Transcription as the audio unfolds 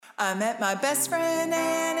I met my best friend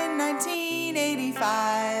Anne in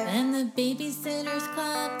 1985. And the Babysitters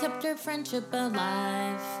Club kept our friendship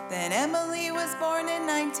alive. Then Emily was born in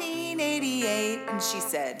 1988, and she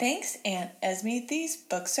said, "Thanks, Aunt Esme. These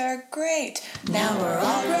books are great. Now we're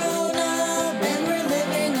all grown up and we're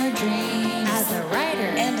living our dreams. As a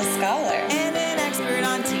writer And a scholar. and an expert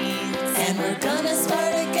on teens. And we're gonna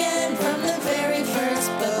start again from the very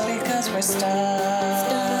first book. Because we're stuck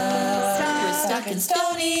in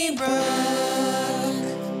Stony Brook.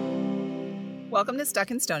 Welcome to Stuck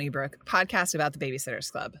in Stony Brook, a podcast about the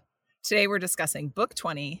Babysitters Club. Today we're discussing Book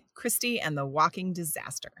 20, Christy and the Walking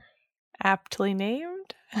Disaster. Aptly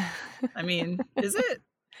named? I mean, is it?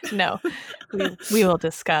 No, we will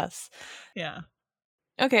discuss. Yeah.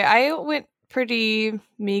 Okay, I went pretty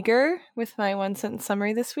meager with my one sentence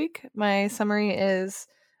summary this week. My summary is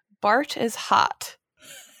Bart is hot.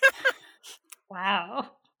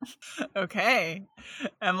 Wow. Okay.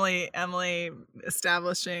 Emily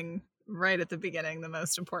establishing right at the beginning the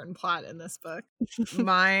most important plot in this book.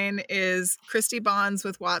 Mine is Christy bonds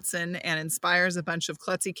with Watson and inspires a bunch of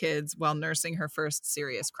klutzy kids while nursing her first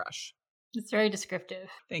serious crush. It's very descriptive.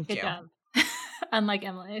 Thank Good you. job. Unlike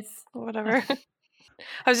Emily's. Whatever. I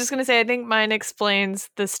was just going to say, I think mine explains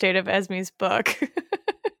the state of Esme's book.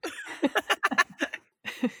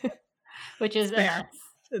 Which is Fair.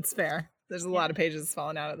 It's fair. There's a lot of pages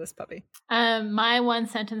falling out of this puppy. my one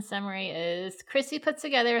sentence summary is Chrissy puts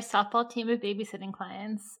together a softball team of babysitting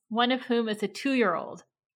clients, one of whom is a 2-year-old.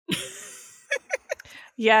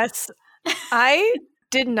 Yes, I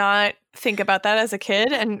did not think about that as a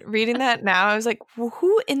kid, and reading that now, I was like,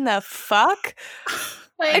 who in the fuck?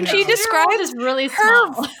 Like, And she 2-year-old describes is really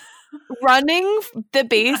her small. running the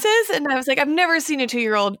bases, and I was like, I've never seen a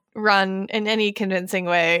 2-year-old run in any convincing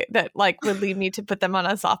way that like would lead me to put them on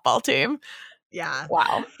a softball team. Yeah.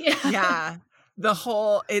 Wow. Yeah. The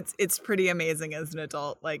whole it's pretty amazing as an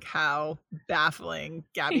adult, like how baffling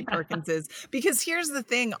Gabby Perkins is. Because here's the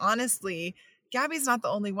thing, honestly, Gabby's not the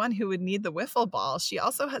only one who would need the wiffle ball. She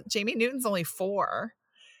also has Jamie Newton's only 4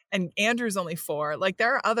 and Andrew's only 4. Like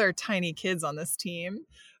there are other tiny kids on this team.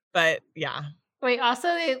 But yeah. Wait, also,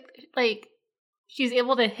 she's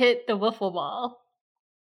able to hit the wiffle ball.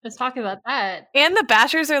 Let's talk about that. And the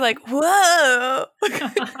bashers are like, whoa.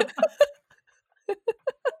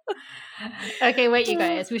 Okay, wait, you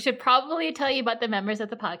guys. We should probably tell you about the members of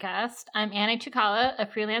the podcast. I'm Annie Chikala, a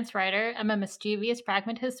freelance writer. I'm a mischievous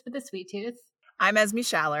pragmatist with a sweet tooth. I'm Esme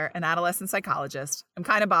Schaller, an adolescent psychologist. I'm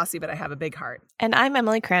kind of bossy, but I have a big heart. And I'm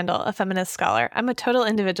Emily Crandall, a feminist scholar. I'm a total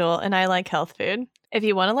individual and I like health food. If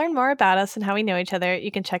you want to learn more about us and how we know each other, you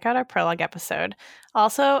can check out our prologue episode.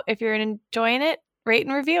 Also, if you're enjoying it, rate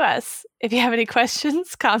and review us. If you have any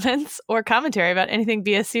questions, comments, or commentary about anything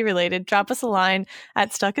BSC related, drop us a line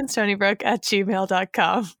at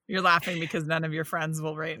stuckinstonybrook@gmail.com. You're laughing because none of your friends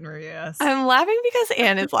will rate and review us. I'm laughing because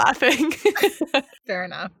Anne is laughing. Fair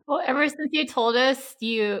enough. Well, ever since you told us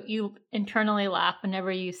you internally laugh whenever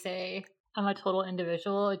you say I'm a total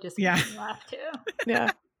individual, it just makes me laugh too.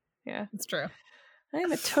 Yeah. It's true. I'm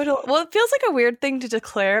a total... Well, it feels like a weird thing to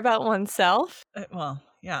declare about oneself. Well,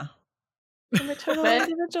 yeah. I'm a total But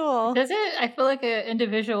individual. Does it? I feel like an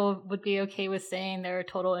individual would be okay with saying they're a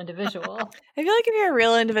total individual. I feel like if you're a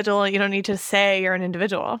real individual, you don't need to say you're an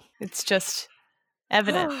individual. It's just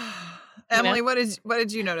evident. Emily, what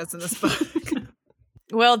did you notice in this book?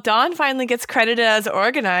 Well, Dawn finally gets credited as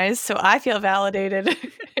organized, so I feel validated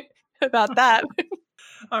about that.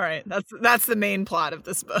 All right, that's the main plot of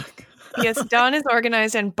this book. Yes, Dawn is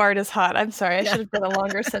organized and Bart is hot. I'm sorry, I should have done a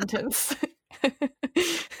longer sentence.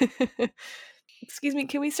 Excuse me,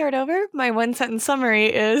 can we start over? My one sentence summary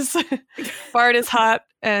is Bart is hot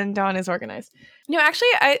and Dawn is organized. No, actually,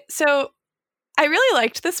 I really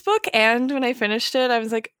liked this book, and when I finished it, I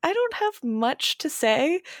was like, I don't have much to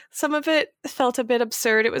say. Some of it felt a bit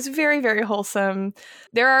absurd. It was very, very wholesome.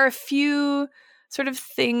 There are a few sort of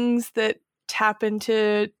things that tap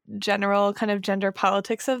into general kind of gender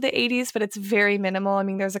politics of the 80s, but it's very minimal. I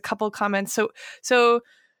mean, there's a couple comments. So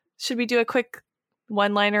should we do a quick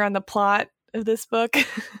one-liner on the plot of this book?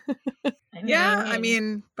 I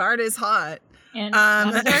mean, Bart is hot. And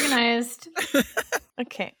Dawn is organized.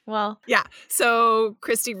 Okay, well. Yeah. So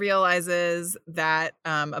Christy realizes that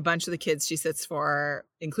a bunch of the kids she sits for,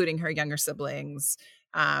 including her younger siblings,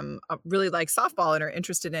 really like softball and are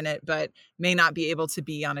interested in it, but may not be able to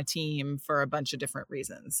be on a team for a bunch of different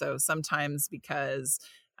reasons. So sometimes because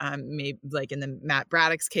maybe like in the Matt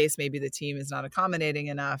Braddock's case, maybe the team is not accommodating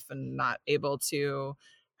enough and not able to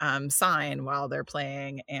sign while they're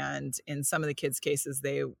playing. And in some of the kids' cases,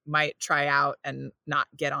 they might try out and not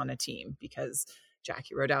get on a team because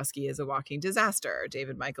Jackie Rodowski is a walking disaster.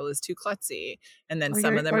 David Michael is too klutzy. And then Or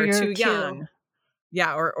some you're- of them or are you're too two. young.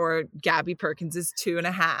 Yeah, or Gabby Perkins is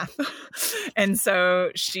 2.5. And so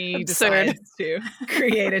she Absurd. decides to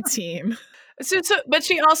create a team. But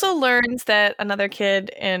she also learns that another kid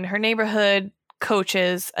in her neighborhood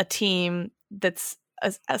coaches a team that's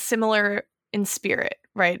a similar in spirit,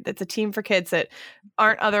 right? It's a team for kids that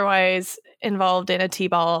aren't otherwise involved in a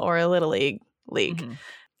t-ball or a little league. Mhm.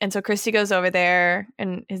 And so Christy goes over there,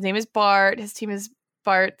 and his name is Bart. His team is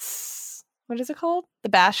Bart's, what is it called? The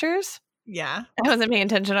Bashers? Yeah. I wasn't paying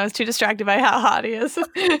attention. I was too distracted by how hot he is. Oh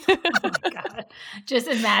my God. Just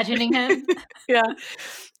imagining him. Yeah.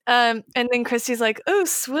 And then Christy's like, oh,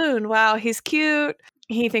 swoon. Wow, he's cute.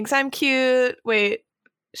 He thinks I'm cute. Wait,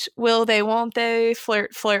 will they, won't they?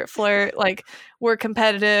 Flirt, flirt, flirt. Like, we're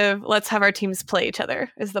competitive. Let's have our teams play each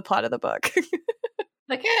other is the plot of the book.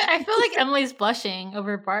 Like, I feel like Emily's blushing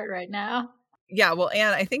over Bart right now. Yeah, well,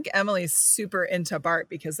 Anne, I think Emily's super into Bart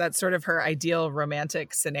because that's sort of her ideal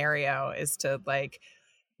romantic scenario, is to like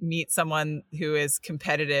meet someone who is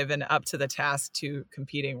competitive and up to the task to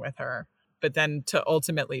competing with her, but then to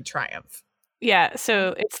ultimately triumph. Yeah,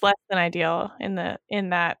 so it's less than ideal in that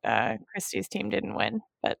Christy's team didn't win.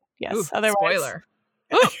 But yes, Ooh, otherwise. spoiler.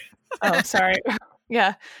 Oh, sorry.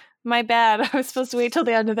 Yeah, my bad. I was supposed to wait till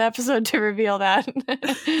the end of the episode to reveal that.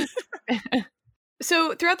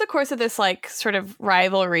 So throughout the course of this like sort of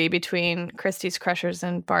rivalry between Christy's Crushers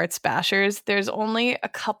and Bart's Bashers, there's only a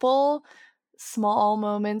couple small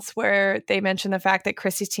moments where they mention the fact that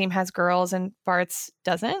Christy's team has girls and Bart's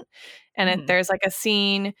doesn't. And Mhm. there's like a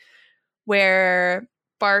scene where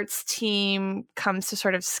Bart's team comes to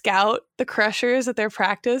sort of scout the Crushers at their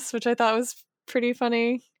practice, which I thought was pretty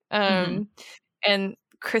funny. Mhm. And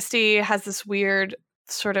Christy has this weird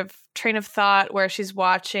sort of train of thought where she's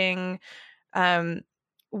watching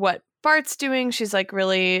what Bart's doing. She's like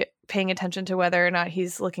really paying attention to whether or not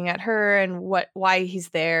he's looking at her and why he's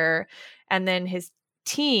there. And then his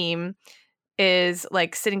team is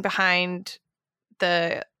like sitting behind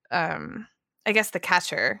the I guess the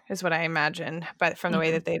catcher is what I imagine, but from the way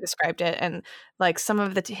Mhm. that they described it. And like some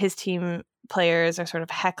of his team players are sort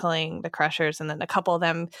of heckling the Crushers, and then a couple of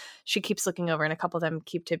them she keeps looking over, and a couple of them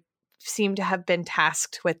seem to have been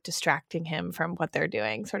tasked with distracting him from what they're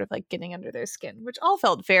doing, sort of like getting under their skin, which all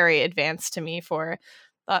felt very advanced to me for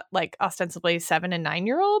like ostensibly 7 and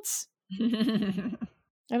 9-year-olds. I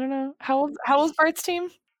don't know. How old's Bart's team?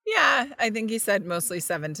 Yeah, I think he said mostly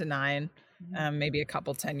 7 to 9, maybe a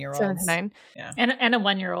couple 10-year-olds. 7 to 9. Yeah. And a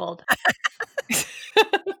 1-year-old.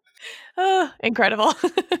 Oh, incredible.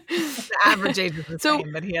 The average age is the So-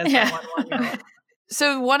 same, but he has Yeah. that 1-year-old.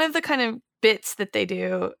 So one of the kind of bits that they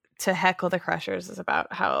do to heckle the Crushers is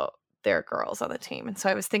about how they're girls on the team. And so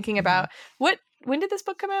I was thinking about when did this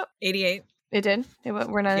book come out? 88. It did.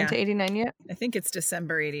 We're not Yeah. into 89 yet. I think it's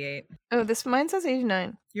December 88. Oh, mine says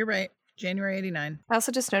 89. You're right. January 89. I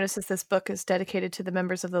also just noticed that this book is dedicated to the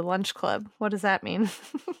members of the Lunch Club. What does that mean?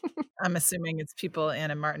 I'm assuming it's people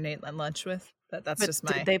Anne and Martin ate lunch with. That's But just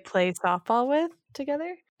my... did they play softball with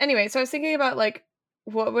together? Anyway, so I was thinking about like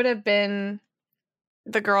what would have been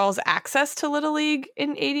the girls' access to Little League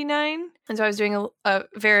in 89. And so I was doing a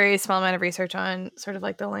very small amount of research on sort of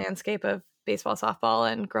like the landscape of baseball, softball,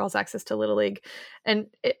 and girls' access to Little League. And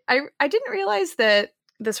I didn't realize that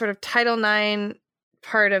the sort of Title IX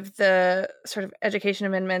part of the sort of education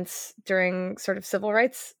amendments during sort of civil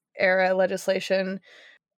rights era legislation,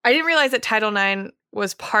 I didn't realize that Title IX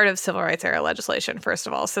was part of civil rights era legislation, first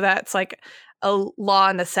of all. So that's like a law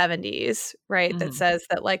in the 70s, right? That Mhm. says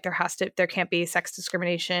that like there can't be sex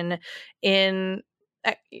discrimination in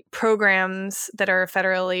programs that are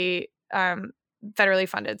federally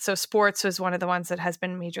funded. So sports was one of the ones that has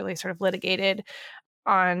been majorly sort of litigated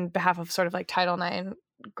on behalf of sort of like Title IX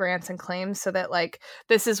grants and claims, so that like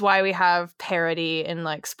this is why we have parity in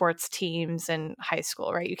like sports teams in high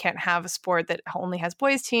school, right? You can't have a sport that only has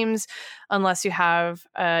boys teams unless you have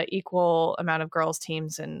equal amount of girls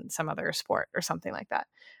teams in some other sport or something like that.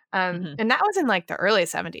 Mhm. And that was in like the early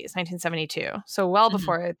 70s, 1972, so well Mhm.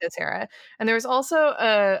 before this era. And there was also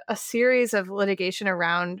a series of litigation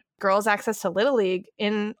around girls' access to Little League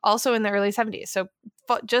also in the early 70s. So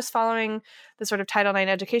just following the sort of Title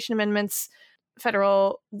IX education amendments,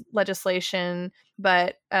 federal legislation,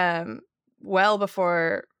 but well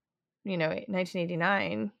before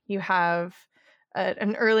 1989, you have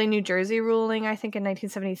an early New Jersey ruling, I think in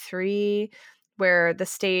 1973, where the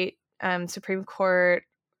state Supreme Court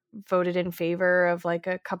voted in favor of like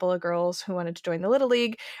a couple of girls who wanted to join the Little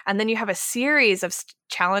League. And then you have a series of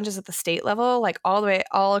challenges at the state level, like all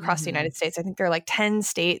across the Mhm. United States. I think there are like 10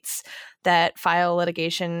 states that file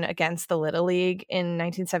litigation against the Little League in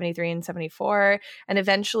 1973 and 74. And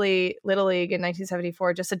eventually Little League in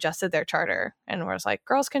 1974 just adjusted their charter and was like,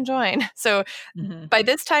 girls can join. So Mm-hmm. by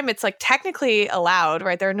this time, it's like technically allowed,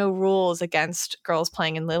 right? There are no rules against girls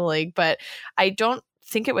playing in Little League, but I don't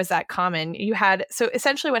think it was that common. So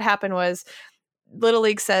essentially what happened was Little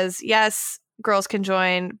League says, yes, girls can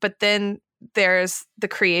join, but then there's the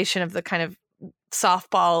creation of the kind of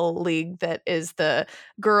softball league that is the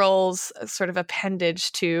girls' sort of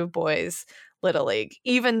appendage to boys' Little League,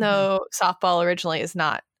 even though softball originally is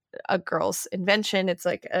not a girl's invention. It's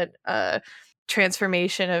like a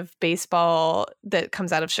transformation of baseball that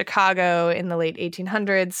comes out of Chicago in the late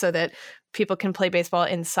 1800s so that people can play baseball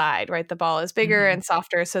inside, right? The ball is bigger and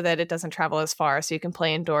softer so that it doesn't travel as far, so you can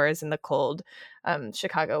play indoors in the cold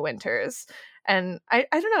Chicago winters. And I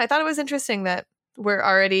don't know, I thought it was interesting that we're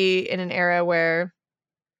already in an era where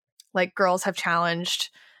like girls have challenged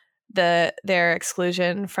their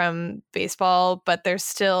exclusion from baseball, but there's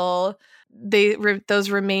still those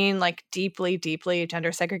remain like deeply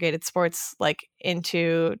gender segregated sports like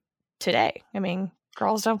into today. I mean,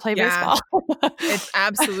 girls don't play baseball. It's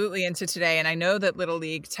absolutely into today. And I know that Little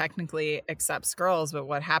League technically accepts girls, but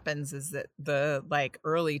what happens is that the like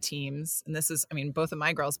early teams, and this is, I mean, both of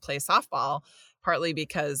my girls play softball, partly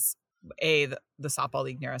because the softball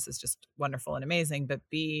league near us is just wonderful and amazing, but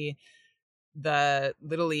B, the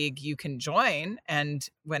Little League you can join, and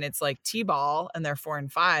when it's like T-ball and they're 4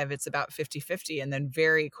 and 5, it's about 50-50, and then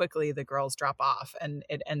very quickly the girls drop off and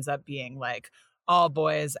it ends up being like all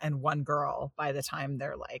boys and one girl by the time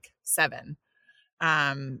they're like 7.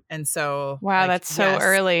 And so wow, like, that's so yes,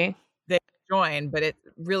 early. they join, but it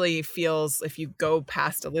really feels, if you go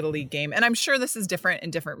past a Little League game, and I'm sure this is different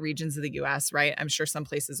in different regions of the US, right? I'm sure some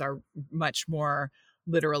places are much more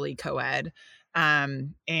literally co-ed.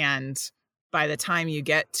 And by the time you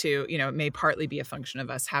get to, it may partly be a function of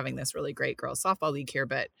us having this really great girls softball league here,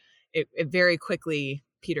 but it very quickly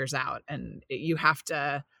peters out, and you have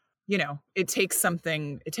to, it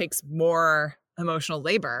takes more emotional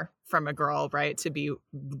labor from a girl, right, to be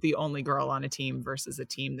the only girl on a team versus a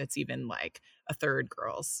team that's even like a third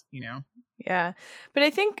girls, Yeah. But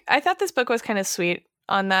I thought this book was kind of sweet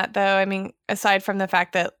on that, though. I mean, aside from the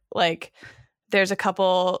fact that like there's a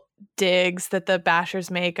couple digs that the bashers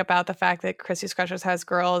make about the fact that Christie's Crushers has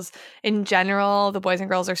girls. In general, the boys and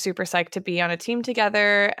girls are super psyched to be on a team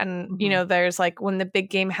together. And, there's like when the big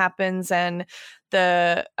game happens and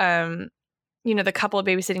the, the couple of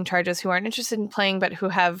babysitting charges who aren't interested in playing, but who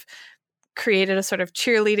have created a sort of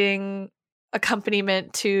cheerleading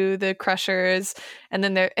accompaniment to the Crushers. And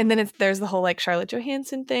then there's the whole like Charlotte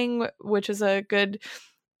Johansson thing, which is a good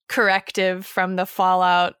corrective from the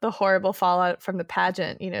horrible fallout from the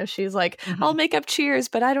pageant. She's like, I'll make up cheers,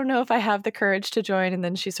 but I don't know if I have the courage to join. And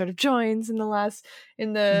then she sort of joins in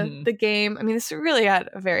the game. I mean, this really had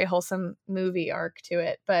a very wholesome movie arc to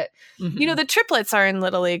it. But the triplets are in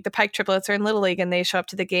Little League. The Pike triplets are in Little League, and they show up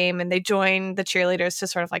to the game and they join the cheerleaders to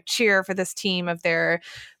sort of like cheer for this team of their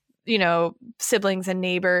siblings and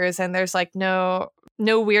neighbors. And there's like no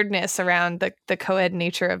weirdness around the co-ed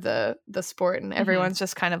nature of the sport, and everyone's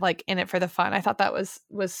just kind of like in it for the fun. I thought that was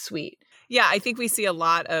sweet. Yeah, I think we see a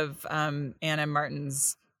lot of Anna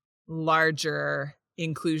Martin's larger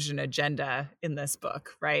inclusion agenda in this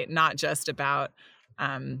book, right? Not just about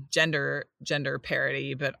gender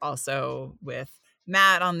parity, but also with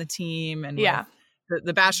Matt on the team, and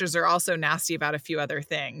the bashers are also nasty about a few other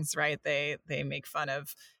things, right? They make fun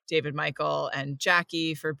of David Michael and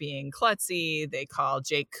Jackie for being klutzy. They call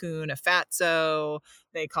Jake Kuhn a fatso.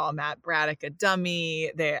 They call Matt Braddock a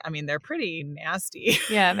dummy. They're pretty nasty.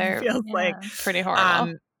 Yeah, they're feels like pretty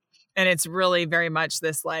horrible. And it's really very much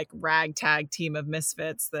this like ragtag team of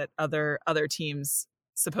misfits that other teams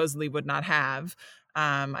supposedly would not have.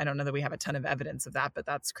 I don't know that we have a ton of evidence of that, but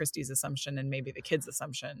that's Christie's assumption and maybe the kids'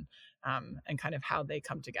 assumption, and kind of how they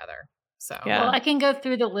come together. So, well, I can go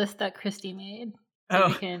through the list that Christie made.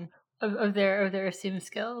 Oh. Of their assumed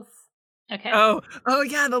skills. Okay. Oh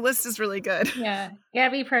yeah, the list is really good. Yeah.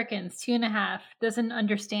 Gabby Perkins, 2.5, doesn't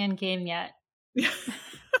understand game yet.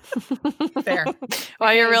 Fair.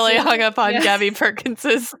 Wow, you're really hung up on Gabby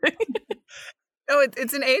Perkins's. Oh,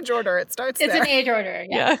 it's an age order. It starts It's there. an age order,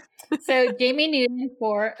 yeah. So Jamie Newton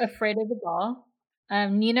for Afraid of the Ball.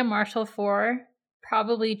 Nina Marshall for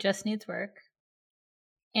Probably Just Needs Work.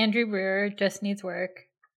 Andrew Brewer, Just Needs Work.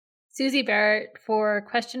 Susie Barrett for ?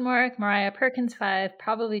 Mariah Perkins 5,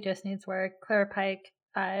 Probably Just Needs Work. Clara Pike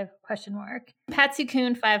 5, ? Patsy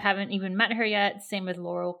Kuhn 5, haven't even met her yet. Same with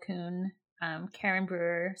Laurel Kuhn. Karen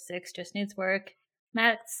Brewer 6, Just Needs Work.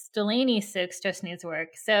 Max Delaney 6, Just Needs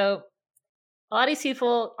Work. So a lot of these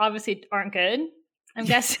people obviously aren't good. I'm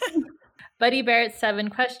guessing. Buddy Barrett 7 ?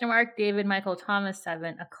 David Michael Thomas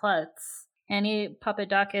 7 a klutz. Annie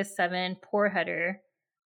Papadakis 7 poor header.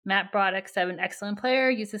 Matt Broderick 7 excellent player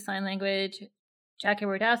uses sign language. Jackie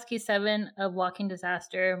Wardowski 7 a walking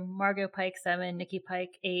disaster. Margot Pike 7 Nikki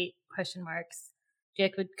Pike 8 ?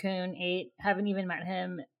 Jacob Kuhn 8 haven't even met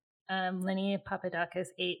him. Lenny Papadakis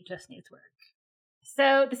 8 just needs work.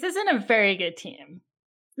 So this isn't a very good team.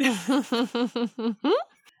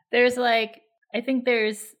 There's like, I think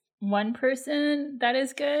there's one person that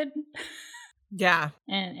is good. Yeah.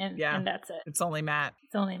 And that's it. It's only Matt.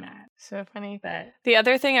 It's only Matt. So funny. But The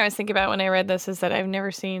other thing I was thinking about when I read this is that I've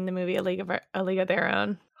never seen the movie A League of Their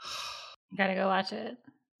Own. gotta go watch it.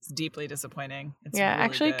 It's deeply disappointing. It's Yeah, really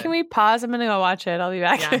actually, good. can we pause? I'm gonna go watch it. I'll be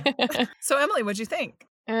back. Yeah. So Emily, what'd you think?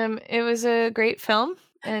 It was a great film,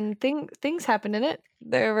 and things happened in it.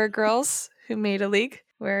 There were girls who made a league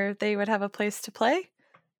where they would have a place to play.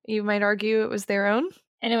 You might argue it was their own.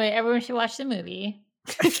 Anyway, everyone should watch the movie.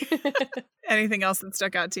 Anything else that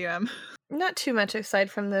stuck out to you, Em? Not too much aside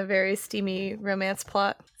from the very steamy romance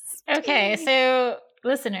plot. Okay, so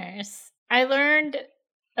listeners, I learned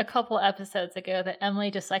a couple episodes ago that Emily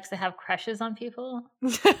just likes to have crushes on people.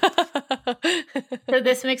 So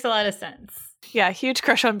this makes a lot of sense. Yeah, huge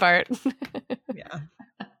crush on Bart. Yeah.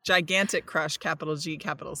 Gigantic crush, capital G,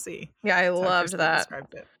 capital C. Yeah, I That's how loved Kristen that.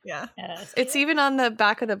 described it. Yeah. Yes. It's even on the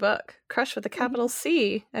back of the book. Crush with a capital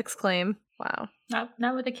C! Exclaim. Wow.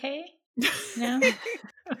 Not with a K? No.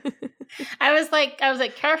 I was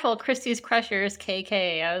like, careful, Christie's Crushers,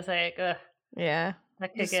 KK. I was like, ugh, Yeah.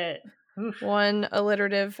 that could Just get. Oof, one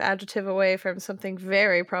alliterative adjective away from something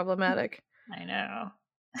very problematic. I know.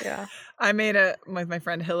 Yeah. I made with my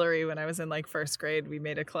friend Hillary when I was in like first grade. We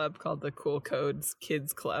made a club called the Cool Codes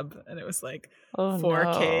Kids Club, and it was like Oh, 4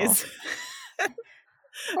 no. Ks.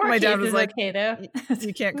 Four My dad Ks was is like, okay though.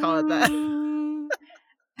 You can't call it that. Mm.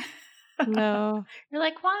 No. You're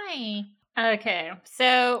like, why? Okay,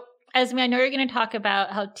 so Esme, I know you're going to talk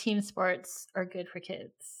about how team sports are good for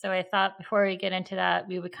kids. So I thought before we get into that,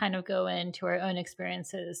 we would kind of go into our own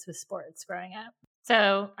experiences with sports growing up.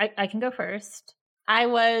 So I can go first. I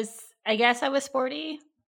guess I was sporty,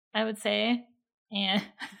 I would say. And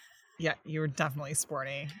Yeah, you were definitely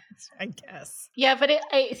sporty, I guess. yeah, but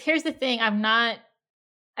here's the thing. I'm not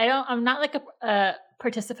like a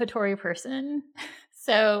participatory person.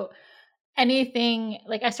 So anything,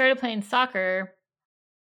 like I started playing soccer,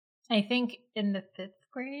 I think in the 5th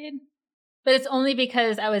grade, but it's only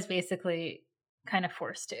because I was basically kind of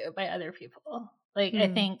forced to by other people. Like I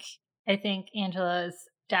think Angela's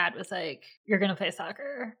dad was like, "You're gonna play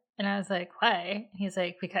soccer," and I was like, "Why?" And he's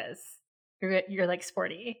like, "Because you're like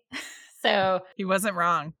sporty." So He wasn't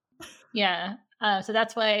wrong. yeah, so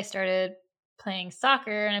that's why I started playing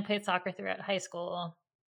soccer, and I played soccer throughout high school,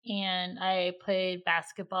 and I played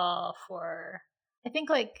basketball for I think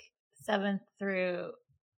like 7th through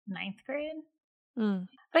 9th grade. Mm.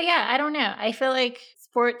 But yeah, I don't know. I feel like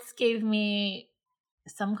sports gave me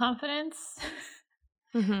some confidence,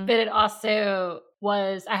 Mhm. but it also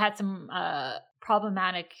I had some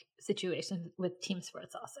problematic situations with team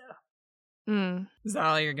sports also. Mm. Is that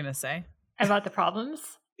all you're going to say? About the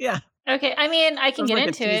problems? Yeah. Okay, I mean, I can Sounds get like a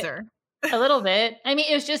into it teaser. a little bit. I mean,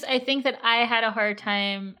 it was just, I think that I had a hard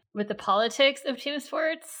time with the politics of team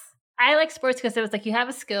sports. I like sports because it was like you have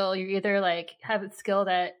a skill, you either like have a skill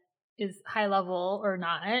that is high level or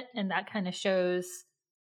not, and that kind of shows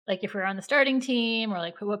like if you're on the starting team or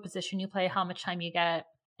like what position you play, how much time you get.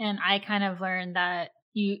 And I kind of learned that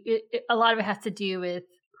a lot of it has to do with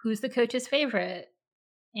who's the coach's favorite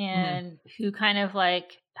and who kind of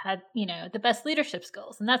like had, the best leadership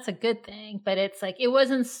skills. And that's a good thing, but it's like it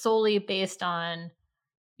wasn't solely based on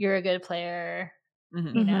you're a good player,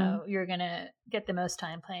 Mhm. you're going to get the most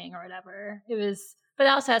time playing or whatever. But it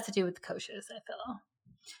also has to do with the coaches, I feel.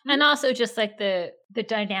 And also just like the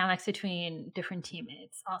dynamics between different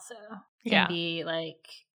teammates also can be like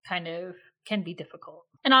can be difficult.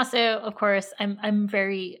 And also, of course, I'm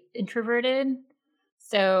very introverted.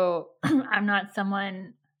 So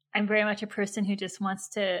I'm very much a person who just wants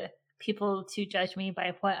people to judge me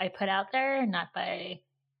by what I put out there, not by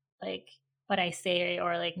like what I say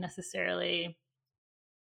or like necessarily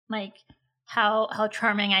like how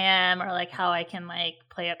charming I am or like how I can like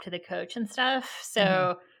play up to the coach and stuff.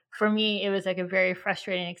 So for me, it was like a very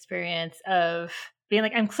frustrating experience of being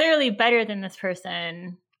like, I'm clearly better than this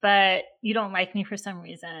person, but you don't like me for some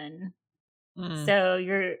reason. So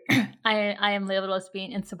I am labeled as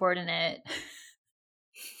being insubordinate.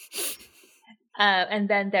 And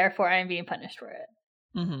then therefore I'm being punished for it.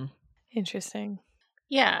 Mm-hmm. Interesting.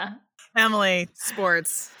 Yeah. Emily,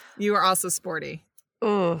 sports. You were also sporty.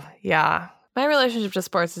 Oh, yeah. My relationship to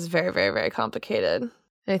sports is very, very, very complicated.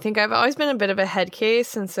 I think I've always been a bit of a head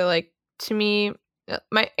case. And so, like, to me,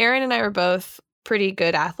 Aaron and I were both pretty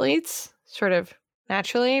good athletes, sort of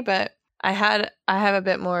naturally, but I have a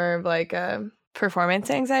bit more of like a performance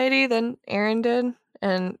anxiety than Aaron did.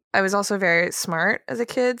 And I was also very smart as a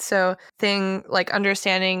kid. So like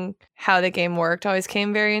understanding how the game worked always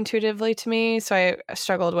came very intuitively to me. So I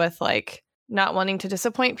struggled with like not wanting to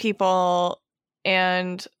disappoint people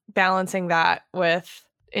and balancing that with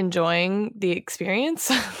enjoying the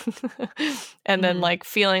experience. And then like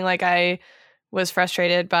feeling like I was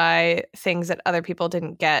frustrated by things that other people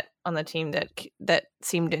didn't get on the team that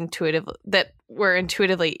seemed intuitive, that were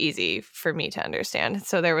intuitively easy for me to understand.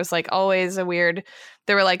 So there was like always there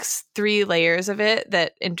were like 3 layers of it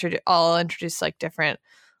that all introduced like different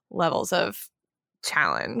levels of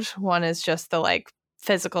challenge. One is just the like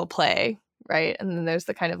physical play, right? And then there's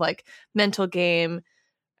the kind of like mental game,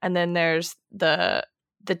 and then there's the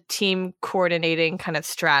team coordinating kind of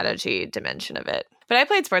strategy dimension of it. But I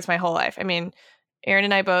played sports my whole life. I mean, Aaron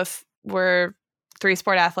and I both were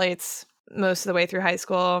 3-sport athletes most of the way through high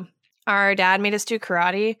school. Our dad made us do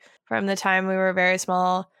karate from the time we were very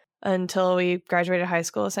small until we graduated high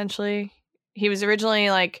school, essentially. He was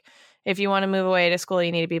originally like, if you want to move away to school,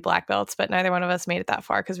 you need to be black belts, but neither one of us made it that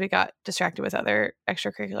far because we got distracted with other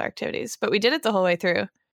extracurricular activities. But we did it the whole way through.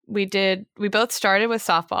 We both started with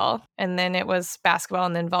softball, and then it was basketball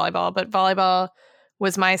and then volleyball. But volleyball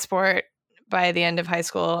was my sport by the end of high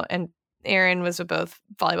school, and Aaron was a both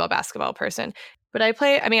volleyball, basketball person. But I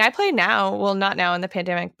play now, well, not now in the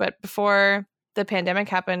pandemic, but before the pandemic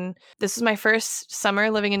happened, this was my first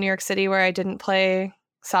summer living in New York City where I didn't play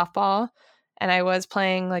softball. And I was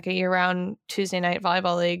playing like a year-round Tuesday night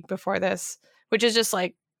volleyball league before this, which is just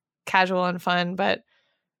like casual and fun. But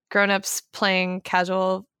grown-ups playing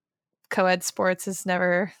casual co-ed sports is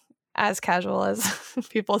never as casual as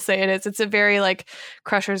people say it is. It's a very like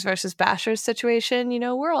crushers versus bashers situation. You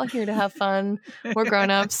know, we're all here to have fun. We're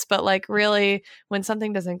grown-ups, but like really when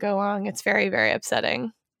something doesn't go wrong, it's very, very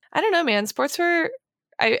upsetting. I don't know, man. Sports were,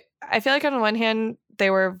 I feel like on one hand, they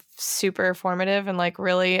were super formative and like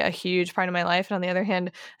really a huge part of my life. And on the other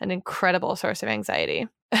hand, an incredible source of anxiety.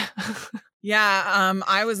 Yeah.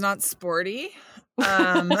 I was not sporty.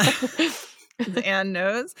 Anne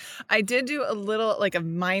knows. I did do a little, like a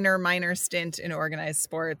minor stint in organized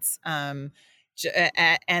sports, and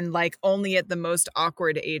like only at the most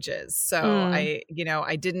awkward ages. So I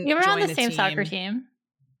didn't. You were on join the a same team. soccer team.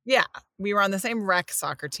 Yeah, we were on the same rec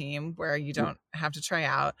soccer team where you don't have to try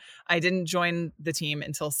out. I didn't join the team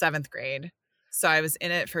until 7th grade. So I was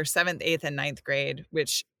in it for 7th, 8th, and 9th grade,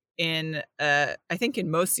 which I think in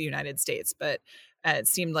most of the United States, but it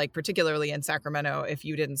seemed like particularly in Sacramento, if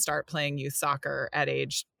you didn't start playing youth soccer at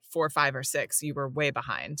age 4, 5, or 6, you were way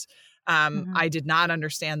behind. I did not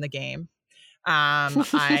understand the game.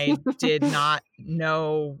 I did not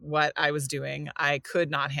know what I was doing. I could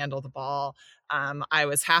not handle the ball. I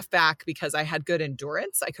was halfback because I had good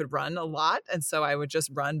endurance. I could run a lot. And so I would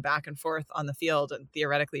just run back and forth on the field and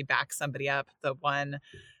theoretically back somebody up. The one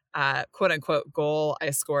quote unquote goal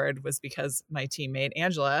I scored was because my teammate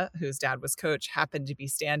Angela, whose dad was coach, happened to be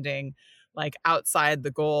standing like outside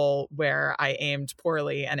the goal where I aimed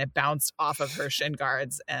poorly, and it bounced off of her shin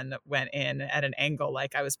guards and went in at an angle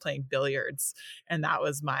like I was playing billiards. And that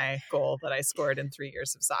was my goal that I scored in 3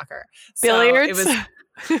 years of soccer. Billiards? So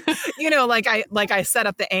it was, like I set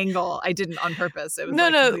up the angle. I didn't on purpose. It was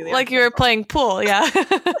like you were playing pool. Yeah.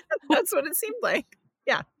 That's what it seemed like.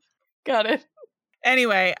 Yeah. Got it.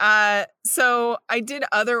 Anyway, so I did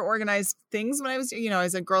other organized things when I was, I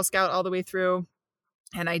was a Girl Scout all the way through.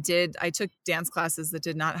 And I took dance classes that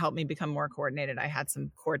did not help me become more coordinated. I had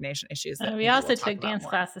some coordination issues. We also took dance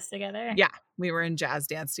classes together. Yeah, we were in jazz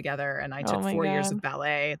dance together, and I took 4 years of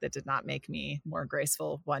ballet that did not make me more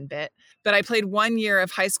graceful one bit. But I played 1 year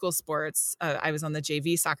of high school sports. I was on the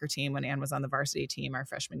JV soccer team when Anne was on the varsity team our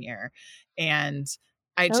freshman year. And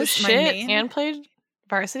Anne played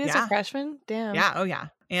varsity as a freshman? Damn. Yeah, oh yeah.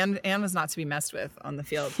 Anne was not to be messed with on the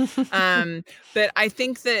field. But I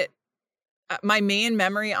think that my main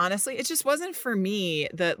memory, honestly, it just wasn't for me.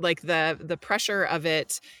 The pressure of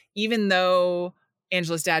it, even though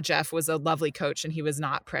Angela's dad, Jeff, was a lovely coach and he was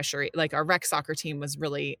not pressuring. Like our rec soccer team was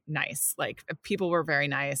really nice. Like people were very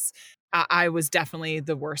nice. I was definitely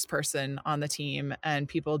the worst person on the team, and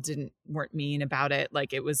people weren't mean about it.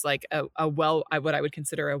 Like it was like what I would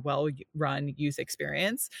consider a well-run youth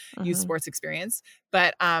experience, youth sports experience.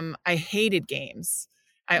 But I hated games.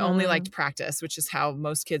 I only liked practice, which is how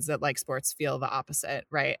most kids that like sports feel the opposite,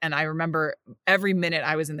 right? And I remember every minute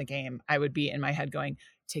I was in the game, I would be in my head going,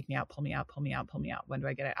 take me out, pull me out, pull me out, pull me out. When do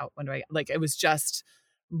I get it out? When do I, like, it was just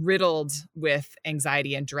riddled with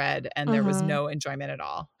anxiety and dread, and there was no enjoyment at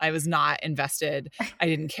all. I was not invested. I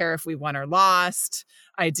didn't care if we won or lost.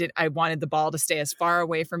 I wanted the ball to stay as far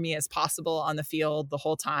away from me as possible on the field the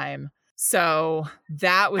whole time. So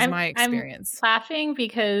that was my experience. I'm laughing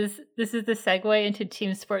because this is the segue into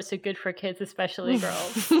team sports, so good for kids, especially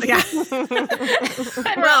girls. Yeah.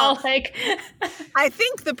 And we're all like, I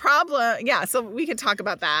think the problem, so we could talk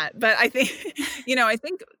about that, but I think, I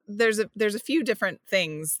think there's a few different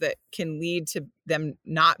things that can lead to them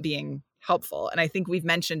not being helpful. And I think we've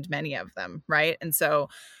mentioned many of them, right? And so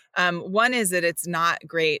one is that it's not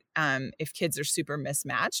great if kids are super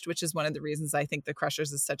mismatched, which is one of the reasons I think The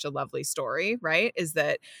Crushers is such a lovely story, right? Is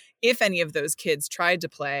that if any of those kids tried to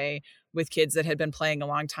play with kids that had been playing a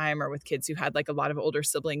long time, or with kids who had like a lot of older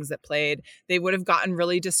siblings that played, they would have gotten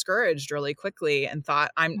really discouraged really quickly and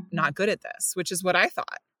thought, I'm not good at this, which is what I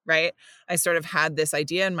thought, right? I sort of had this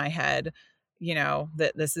idea in my head,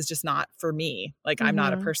 that this is just not for me. Like, I'm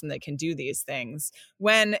not a person that can do these things,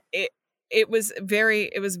 when it was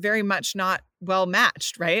very much not well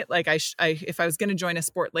matched, right? Like if I was going to join a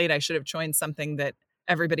sport late, I should have joined something that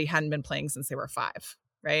everybody hadn't been playing since they were 5,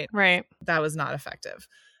 right? Right. That was not effective.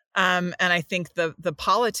 And I think the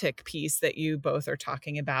politic piece that you both are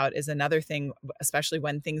talking about is another thing, especially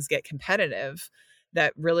when things get competitive,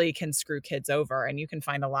 that really can screw kids over. And you can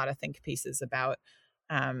find a lot of think pieces about,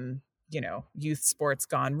 youth sports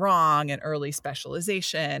gone wrong, and early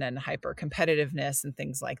specialization and hyper competitiveness and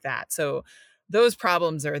things like that. So those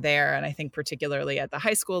problems are there. And I think particularly at the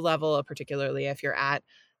high school level, particularly if you're at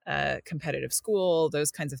a competitive school,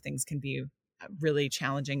 those kinds of things can be really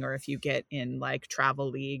challenging. Or if you get in like travel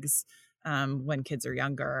leagues when kids are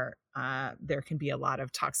younger, there can be a lot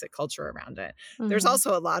of toxic culture around it. There's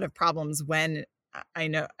also a lot of problems when I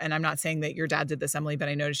know, and I'm not saying that your dad did this, Emily, but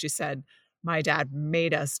I noticed you said, my dad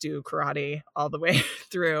made us do karate all the way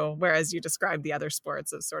through, whereas you described the other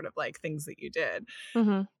sports as sort of like things that you did.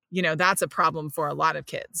 That's a problem for a lot of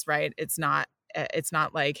kids, right? It's not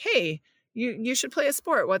like, hey, you should play a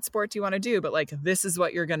sport. What sport do you want to do? But like, this is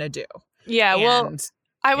what you're going to do. Yeah.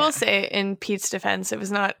 I will say, in Pete's defense, it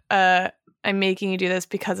was not, I'm making you do this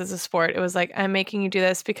because it's a sport. It was like, I'm making you do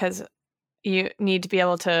this because you need to be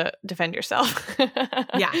able to defend yourself.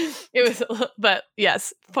 Yeah. It was, but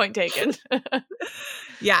yes, point taken.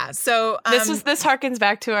 Yeah. So this harkens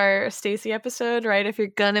back to our Stacey episode, right? If you're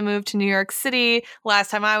going to move to New York City, last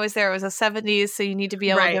time I was there, it was the 70s. So you need to be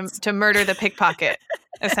able to murder the pickpocket,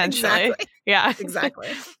 essentially. Exactly. Yeah. Exactly.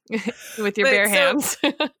 With your bare hands.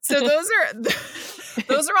 So those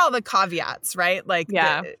are all the caveats, right? Like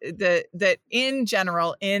that in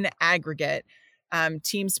general, in aggregate,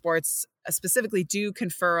 team sports specifically do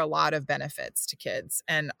confer a lot of benefits to kids.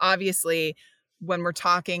 And obviously, when we're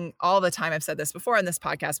talking all the time, I've said this before in this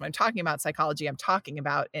podcast, when I'm talking about psychology, I'm talking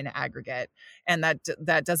about in aggregate. And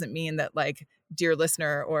that doesn't mean that, like, dear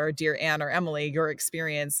listener or dear Anne or Emily, your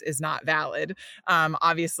experience is not valid.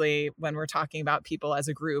 Obviously, when we're talking about people as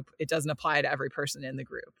a group, it doesn't apply to every person in the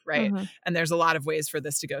group, right? And there's a lot of ways for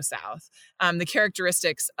this to go south. The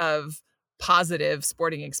characteristics of positive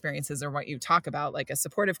sporting experiences are what you talk about, like a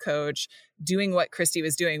supportive coach doing what Christy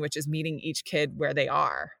was doing, which is meeting each kid where they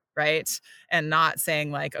are, right? And not saying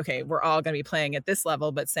like, okay, we're all going to be playing at this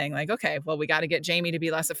level, but saying like, okay, well, we got to get Jamie to be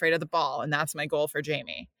less afraid of the ball. And that's my goal for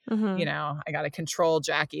Jamie. I got to control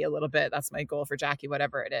Jackie a little bit. That's my goal for Jackie,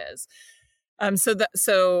 whatever it is. And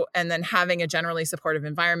then having a generally supportive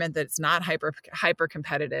environment that's not hyper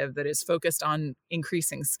competitive, that is focused on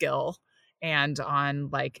increasing skill and on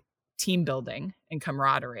like team building and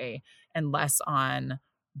camaraderie, and less on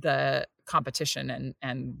the competition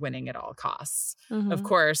and winning at all costs. Of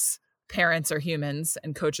course, parents are humans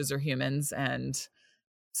and coaches are humans, and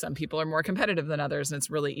some people are more competitive than others, and it's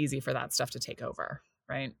really easy for that stuff to take over,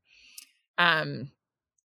 right?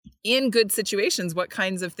 In good situations, what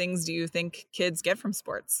kinds of things do you think kids get from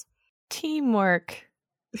sports? Teamwork.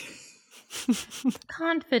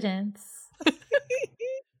 Confidence.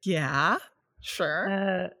 Yeah,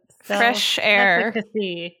 sure. Fresh air.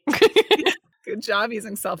 Efficacy. Good job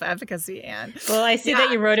using self-efficacy, Anne. Well, I see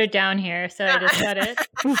that you wrote it down here, so I just said it.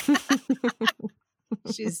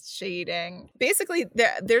 She's cheating. Basically,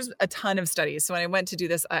 there's a ton of studies. So when I went to do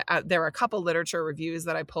this, there were a couple literature reviews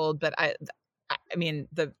that I pulled, but I mean,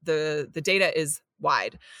 the data is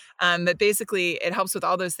wide. But basically, it helps with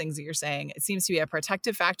all those things that you're saying. It seems to be a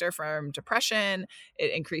protective factor from depression.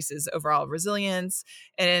 It increases overall resilience.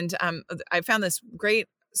 And I found this great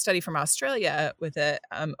study from Australia with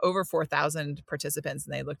over 4,000 participants,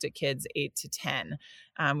 and they looked at kids 8 to 10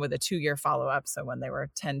 with a 2-year follow-up. So when they were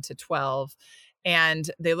 10 to 12, And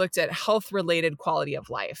they looked at health-related quality of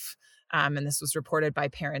life. And this was reported by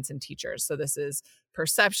parents and teachers. So this is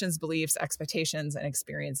perceptions, beliefs, expectations, and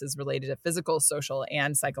experiences related to physical, social,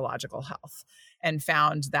 and psychological health, and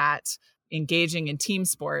found that engaging in team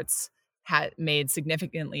sports had made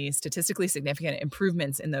statistically significant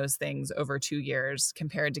improvements in those things over 2 years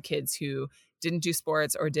compared to kids who didn't do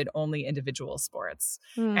sports or did only individual sports,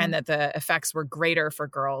 and that the effects were greater for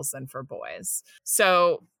girls than for boys.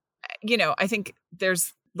 So, I think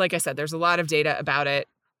like I said, there's a lot of data about it.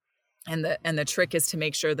 And the trick is to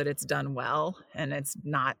make sure that it's done well and it's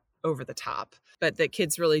not over the top, but that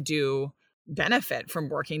kids really do benefit from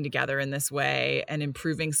working together in this way and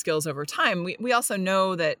improving skills over time. We also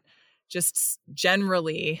know that just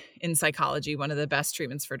generally in psychology, one of the best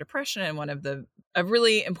treatments for depression and a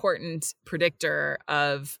really important predictor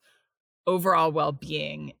of overall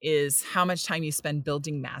well-being is how much time you spend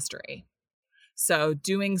building mastery. So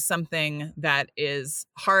doing something that is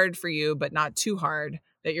hard for you, but not too hard,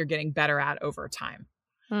 that you're getting better at over time.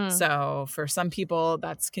 So for some people,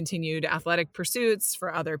 that's continued athletic pursuits.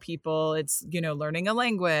 For other people, it's, learning a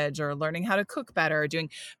language or learning how to cook better,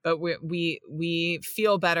 but we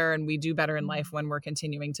feel better and we do better in life when we're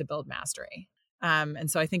continuing to build mastery. And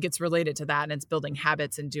so I think it's related to that, and it's building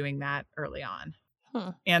habits and doing that early on.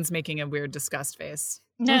 Anne's making a weird disgust face.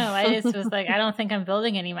 No, I just was like, I don't think I'm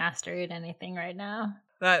building any mastery at anything right now.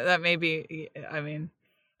 That may be,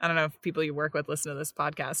 I don't know if people you work with listen to this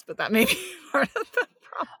podcast, but that may be part of the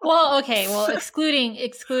problem. Well, okay. Well,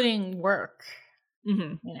 excluding work,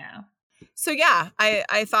 So yeah,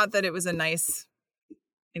 I thought that it was a nice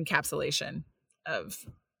encapsulation of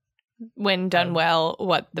when done well,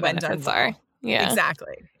 what the benefits are. Yeah,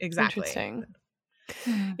 exactly. Interesting.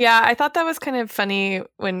 Yeah, I thought that was kind of funny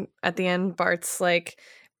when at the end Bart's like,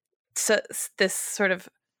 this sort of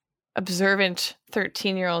observant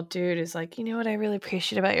 13-year-old dude is like, what I really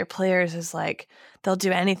appreciate about your players is like they'll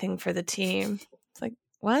do anything for the team. It's like,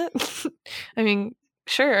 what? I mean,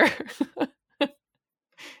 sure.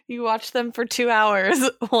 You watch them for 2 hours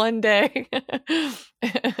one day.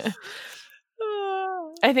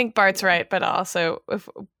 I think Bart's right, but also if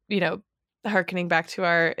harkening back to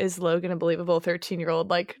our is Logan a believable 13-year-old,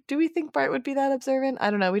 like, do we think Bart would be that observant? I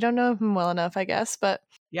don't know. We don't know him well enough, I guess, but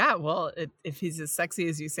yeah, well, if he's as sexy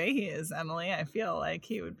as you say he is, Emily, I feel like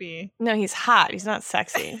he would be. No, he's hot. He's not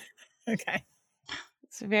sexy. Okay.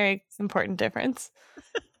 It's a very important difference.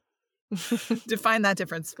 Define that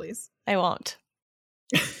difference, please. I won't.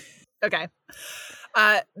 Okay.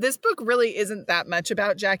 This book really isn't that much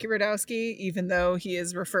about Jackie Rodowsky, even though he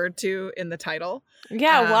is referred to in the title.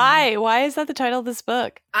 Yeah, why? Why is that the title of this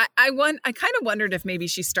book? I kind of wondered if maybe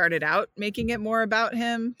she started out making it more about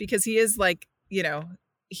him, because he is like,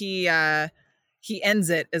 he ends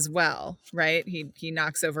it as well, right? He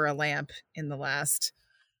knocks over a lamp in the last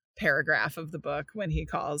paragraph of the book when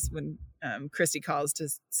Christy calls to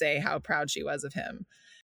say how proud she was of him.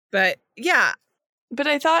 But yeah. But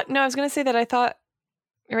I was going to say that I thought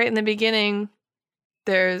right in the beginning,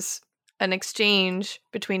 there's an exchange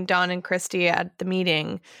between Dawn and Christy at the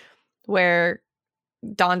meeting where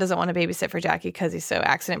Dawn doesn't want to babysit for Jackie because he's so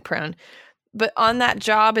accident prone. But on that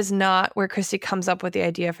job is not where Christy comes up with the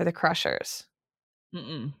idea for the Crushers.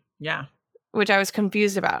 Yeah. Which I was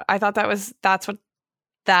confused about. I thought that's what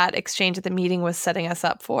that exchange at the meeting was setting us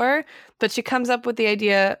up for. But she comes up with the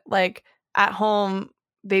idea, like, at home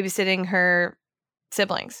babysitting her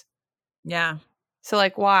siblings. Yeah. So,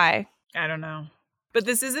 like, why? I don't know. But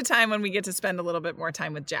this is a time when we get to spend a little bit more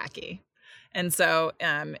time with Jackie. And so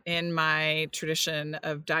in my tradition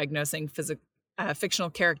of diagnosing fictional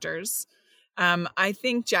characters, I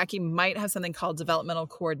think Jackie might have something called developmental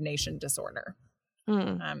coordination disorder.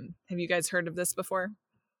 Have you guys heard of this before?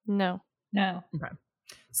 No. Okay.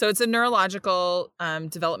 So it's a neurological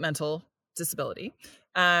developmental disability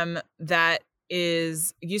that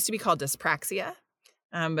used to be called dyspraxia.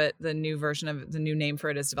 But the new name for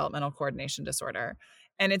it is developmental coordination disorder.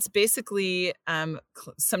 And it's basically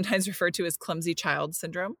sometimes referred to as clumsy child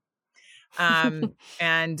syndrome. And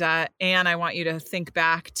Anne, I want you to think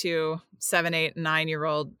back to 7, 8,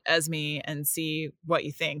 9-year-old Esme and see what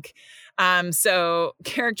you think. So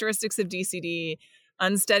characteristics of DCD: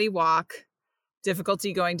 unsteady walk,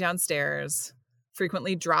 difficulty going downstairs,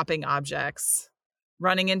 frequently dropping objects,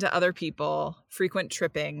 running into other people, frequent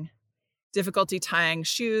tripping, difficulty tying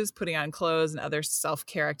shoes, putting on clothes, and other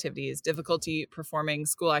self-care activities, difficulty performing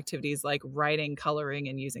school activities like writing, coloring,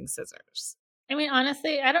 and using scissors. I mean,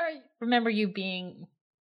 honestly, I don't remember you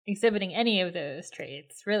exhibiting any of those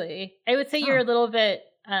traits, really. I would say you're a little bit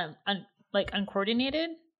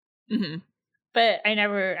uncoordinated. Mm-hmm. But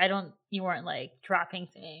you weren't like dropping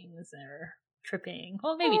things or tripping.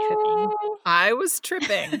 Well, maybe tripping. I was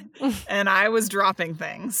tripping and I was dropping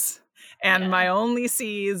things. And Yeah. my only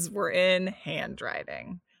C's were in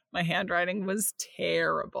handwriting. My handwriting was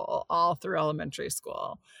terrible all through elementary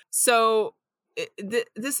school. So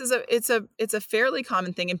this is it's a fairly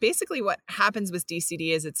common thing. And basically what happens with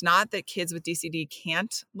DCD is it's not that kids with DCD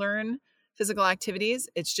can't learn physical activities.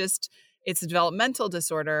 It's just, it's a developmental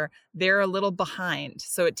disorder. They're a little behind.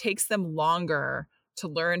 So it takes them longer to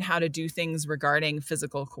learn how to do things regarding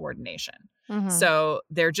physical coordination. Mhm. So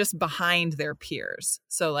they're just behind their peers.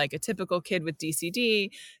 So like a typical kid with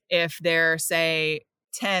DCD, if they're say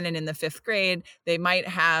 10 and in the 5th grade, they might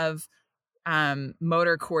have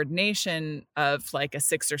motor coordination of like a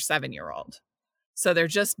 6 or 7-year-old. So they're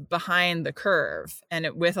just behind the curve, and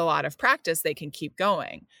with a lot of practice, they can keep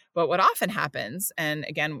going. But what often happens, and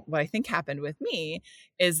again, what I think happened with me,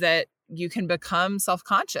 is that you can become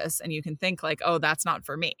self-conscious and you can think like, oh, that's not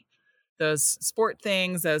for me. Those sport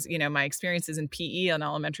things, those, my experiences in PE in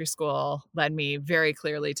elementary school led me very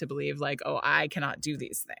clearly to believe like, oh, I cannot do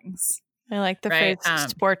these things. I like the Right, phrase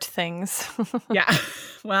sport things. Yeah.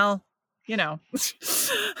 Well,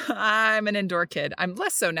 I'm an indoor kid. I'm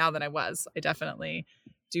less so now than I was. I definitely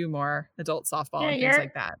do more adult softball and things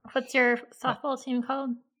like that. What's your softball team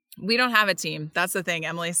called? We don't have a team. That's the thing.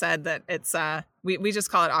 Emily said that it's we just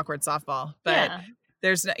call it awkward softball. But Yeah.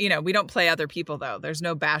 there's we don't play other people though. There's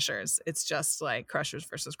no bashers. It's just like crushers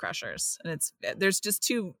versus crushers. And there's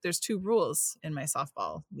two rules in my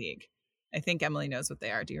softball league. I think Emily knows what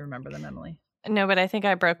they are. Do you remember them, Emily? No, but I think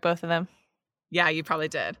I broke both of them. Yeah, you probably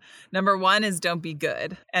did. Number 1 is don't be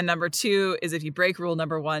good. And number 2 is if you break rule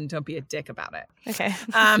number 1, don't be a dick about it. Okay.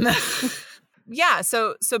 Yeah.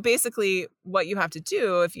 So basically what you have to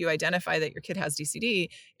do if you identify that your kid has DCD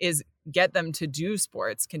is get them to do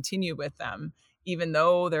sports, continue with them, even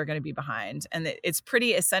though they're going to be behind. And it's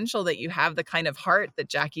pretty essential that you have the kind of heart that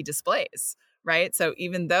Jackie displays. Right. So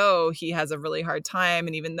even though he has a really hard time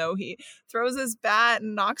and even though he throws his bat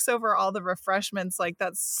and knocks over all the refreshments, like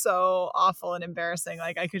that's so awful and embarrassing.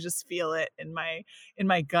 Like I could just feel it in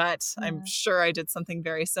my gut. Yeah. I'm sure I did something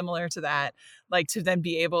very similar to that. Like to then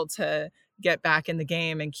be able to get back in the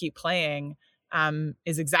game and keep playing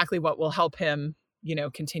is exactly what will help him,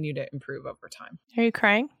 continue to improve over time. Are you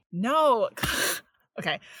crying? No.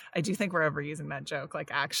 Okay. I do think we're overusing that joke.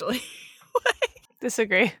 Like actually.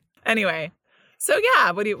 Disagree. Anyway. So yeah,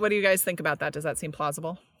 what do you guys think about that? Does that seem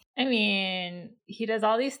plausible? I mean, he does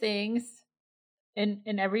all these things in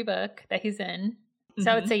every book that he's in. So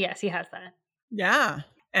I would say yes, he has that. Yeah.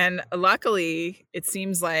 And luckily, it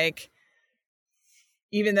seems like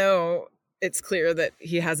even though it's clear that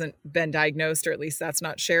he hasn't been diagnosed, or at least that's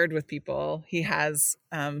not shared with people, he has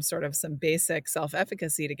sort of some basic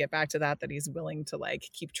self-efficacy to get back to that he's willing to like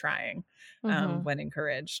keep trying when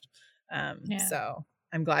encouraged. So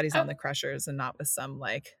I'm glad he's on the crushers and not with some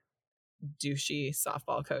like douchey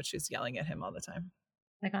softball coach who's yelling at him all the time.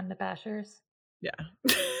 Like on the bashers. Yeah.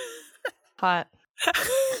 Hot.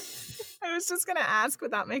 I was just going to ask,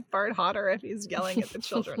 would that make Bart hotter if he's yelling at the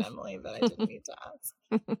children, Emily, but I didn't need to ask.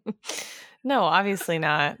 No, obviously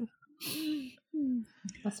not.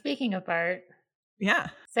 Well, speaking of Bart. Yeah.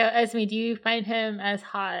 So Esme, do you find him as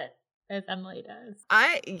hot as Emily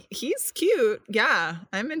does? He's cute. Yeah.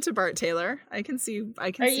 I'm into Bart Taylor. Are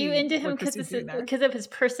you into him because of his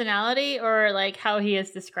personality or like how he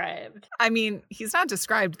is described? I mean, he's not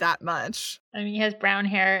described that much. I mean, he has brown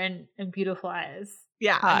hair and beautiful eyes.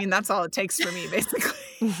 Yeah, I mean, that's all it takes for me, basically.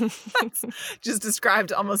 That's just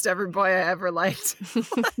described almost every boy I ever liked.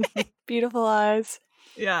 Beautiful eyes.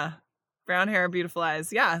 Yeah. Brown hair, beautiful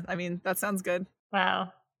eyes. Yeah, I mean, that sounds good.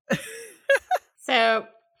 Wow. So,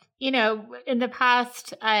 in the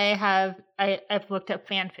past, I've looked up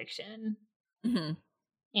fan fiction. Mm-hmm.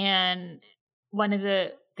 And one of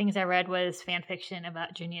the things I read was fan fiction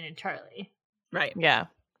about Junior and Charlie. Right. Yeah.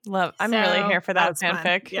 I'm really here for that fun.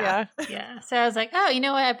 fanfic. Yeah. Yeah. So I was like, oh, you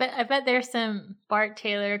know what? I bet there's some Bart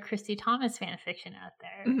Taylor, Christy Thomas fan fiction out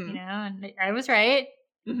there, and I was right.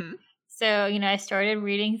 Mm-hmm. So, I started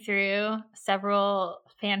reading through several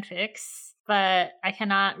fanfics, but I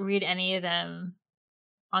cannot read any of them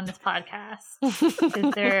on this podcast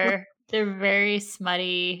because they're very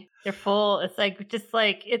smutty. They're full. It's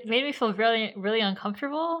it made me feel really, really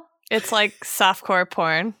uncomfortable. It's like softcore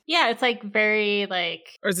porn. Yeah, it's like very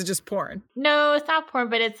like. Or is it just porn? No, it's not porn,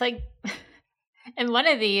 but it's like. In one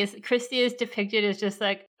of these, Christy is depicted as just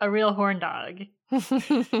like a real horn dog. And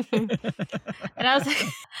I was like,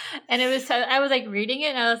 I was like reading it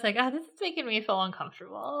and I was like, oh, this is making me feel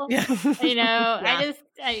uncomfortable. Yeah. Yeah.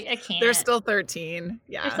 I can't. They're still 13.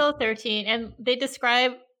 Yeah. They're still 13. And they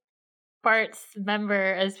describe Bart's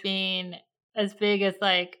member as being as big as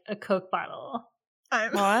like a Coke bottle.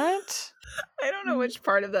 What? I don't know which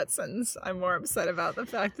part of that sentence I'm more upset about. The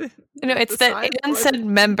fact that No, it's the that size Anne or said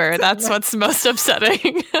member. That's member. what's most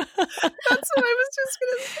upsetting. That's what I was just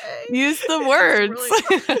gonna say. Use the It's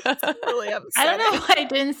words. really upsetting. I don't know why I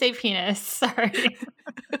didn't say penis. Sorry.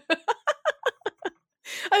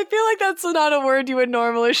 I feel like that's not a word you would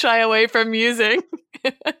normally shy away from using.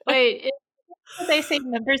 Wait, did they say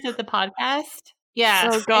members of the podcast? Yeah.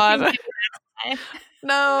 Oh, God. I think they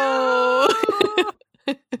No.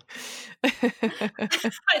 I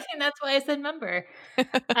think that's why I said member.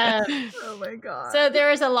 Oh my god. So there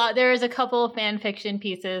was a couple of fan fiction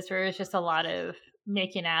pieces where it's just a lot of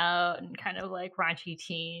making out and kind of like raunchy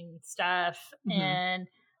teen stuff. Mhm. And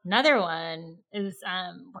another one is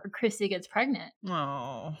where Christy gets pregnant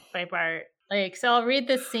Oh. by Bart. Like, so I'll read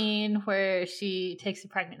the scene where she takes a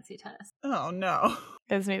pregnancy test. Oh no.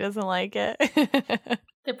 Esme doesn't like it.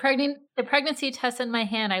 The pregnancy test in my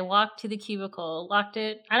hand, I walked to the cubicle, locked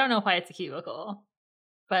it. I don't know why it's a cubicle,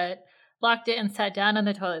 but locked it and sat down on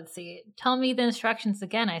the toilet seat. Tell me the instructions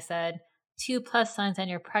again, I said. 2 plus signs and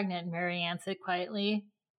you're pregnant, Mary Ann said quietly.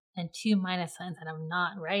 And 2 minus signs and I'm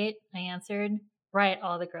not, right? I answered. Right,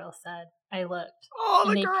 all the girls said. I looked. Oh,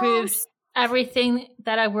 And the they girls. proved everything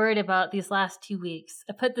that I worried about these last 2 weeks.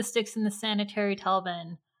 I put the sticks in the sanitary towel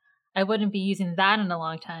bin. I wouldn't be using that in a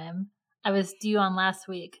long time. I was due on last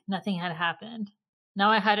week. Nothing had happened.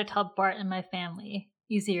 Now I had to tell Bart and my family.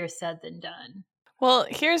 Easier said than done. Well,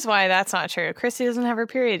 here's why that's not true. Christy doesn't have her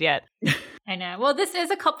period yet. I know. Well, this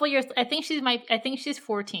is a couple years. I think she's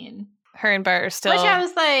 14. Her and Bart are still. Which I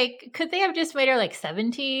was like, could they have just made her like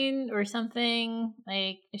 17 or something?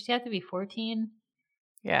 Like, does she have to be 14?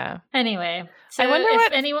 Yeah. Anyway, so I wonder if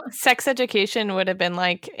what anyone. sex education would have been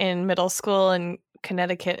like in middle school in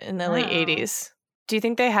Connecticut in the late Oh. 80s. Do you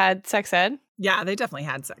think they had sex ed? Yeah, they definitely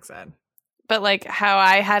had sex ed. But like how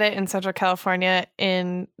I had it in Central California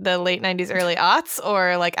in the late 90s, early aughts,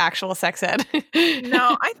 or like actual sex ed?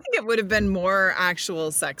 No, I think it would have been more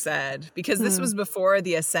actual sex ed because this Hmm. was before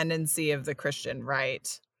the ascendancy of the Christian right?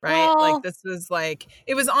 Well- Like this was like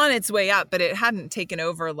it was on its way up, but it hadn't taken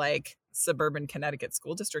over like suburban Connecticut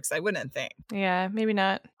school districts, I wouldn't think. Yeah, maybe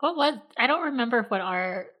not. What I don't remember what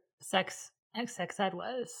our sex ed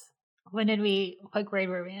was. What grade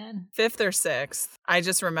were we in? 5th or 6th. I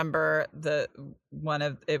just remember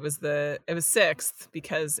it was 6th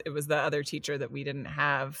because it was the other teacher that we didn't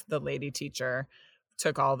have. The lady teacher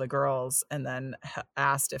took all the girls and then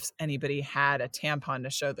asked if anybody had a tampon to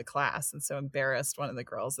show the class, and so embarrassed one of the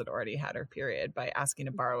girls that already had her period by asking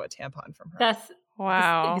to borrow a tampon from her. That's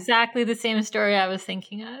Wow. exactly the same story I was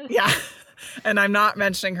thinking of. Yeah. And I'm not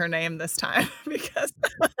mentioning her name this time because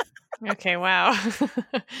Okay, wow.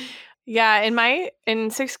 Yeah, in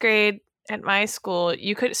 6th grade at my school,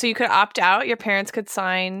 you could opt out. Your parents could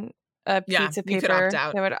sign a Yeah, piece of you could paper opt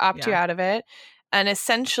out. that would opt you Yeah. out of it. And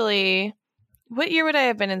essentially, what year would I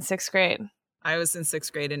have been in 6th grade? I was in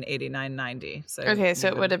 6th grade in 89-90. So Okay, so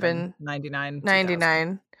you it would have been 99.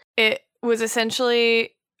 99. It was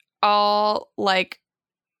essentially all like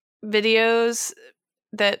videos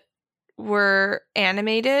that were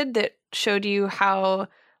animated that showed you how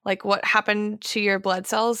like what happened to your blood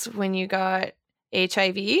cells when you got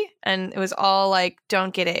HIV, and it was all like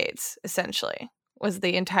don't get AIDS, essentially was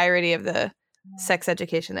the entirety of the sex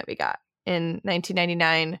education that we got in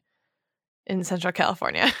 1999 in Central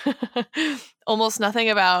California. Almost nothing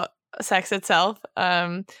about sex itself.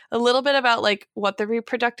 A little bit about like what the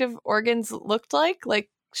reproductive organs looked like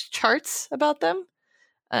charts about them.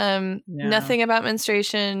 Nothing about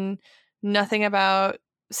menstruation, nothing about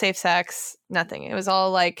safe sex, nothing. It was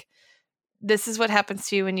all like, this is what happens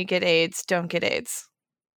to you when you get AIDS. Don't get AIDS.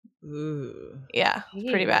 Ooh. Yeah,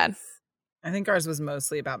 pretty bad. I think ours was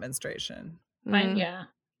mostly about menstruation. Mine, Mm. yeah.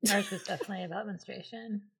 Ours was definitely about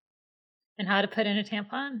menstruation and how to put in a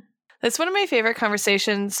tampon. That's one of my favorite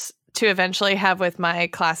conversations to eventually have with my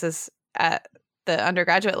classes at the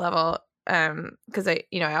undergraduate level, because I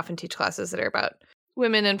often teach classes that are about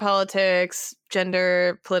women in politics,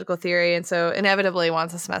 gender, political theory, and so inevitably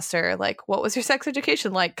once a semester, like, what was your sex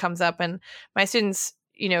education like comes up, and my students,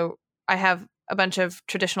 I have a bunch of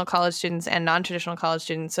traditional college students and non-traditional college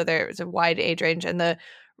students, so there's a wide age range, and the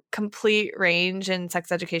complete range in sex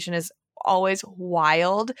education is always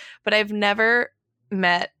wild. But I've never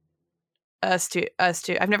met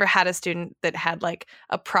I've never had a student that had like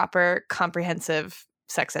a proper comprehensive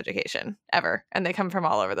sex education ever, and they come from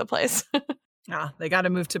all over the place. They got to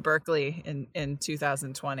move to Berkeley in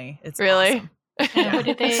 2020. It's Really? awesome.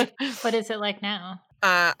 And what is it like now?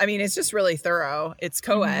 I mean, it's just really thorough. It's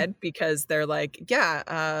co-ed because they're like,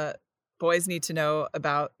 boys need to know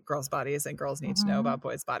about girls' bodies and girls need to know Mhm. about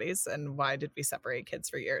boys' bodies, and why did we separate kids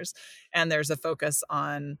for years? And there's a focus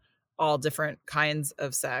on all different kinds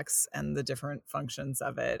of sex and the different functions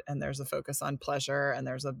of it. And there's a focus on pleasure, and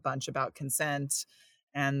there's a bunch about consent.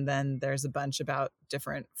 And then there's a bunch about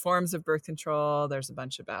different forms of birth control. There's a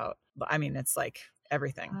bunch about, I mean, it's like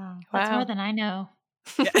everything. Wow. That's Wow. more than I know.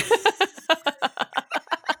 Yeah.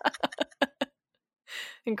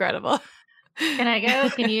 Incredible. Can I go?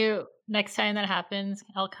 Can you, next time that happens,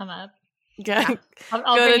 I'll come up. Yeah.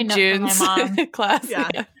 I'll Go bring to a note June's for my mom. class. Yeah.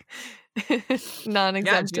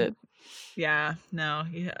 Non-exempted. Yeah, no,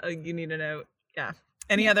 you need to know. Yeah.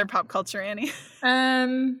 Any other pop culture, Annie?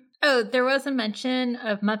 Oh, there was a mention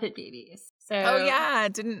of Muppet Babies. So Oh yeah,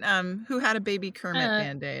 didn't who had a baby Kermit Uh,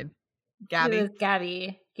 Band-Aid? It Gabby. was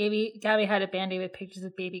Gabby. Gabby had a Band-Aid with pictures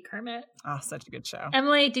of baby Kermit. Oh, such a good show.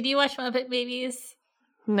 Emily, did you watch Muppet Babies?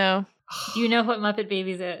 No. Do you know what Muppet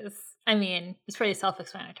Babies is? I mean, it's pretty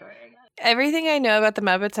self-explanatory. I guess. Everything I know about the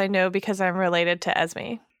Muppets, I know because I'm related to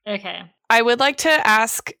Esme. Okay. I would like to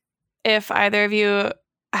ask if either of you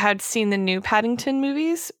had seen the new Paddington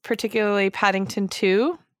movies, particularly Paddington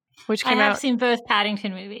 2, which I came have out. seen both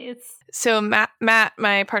Paddington movies. So Matt,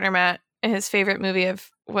 my partner Matt, his favorite movie of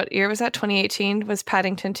what year was that? 2018 was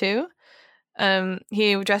Paddington 2.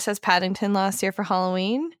 He dressed as Paddington last year for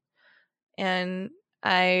Halloween, and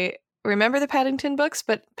I remember the Paddington books,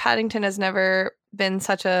 but Paddington has never been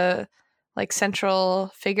such a like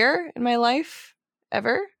central figure in my life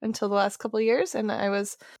ever until the last couple of years, and I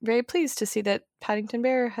was very pleased to see that Paddington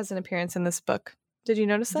Bear has an appearance in this book. Did you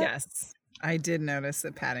notice that? Yes, I did notice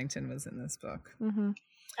that Paddington was in this book. Mm-hmm.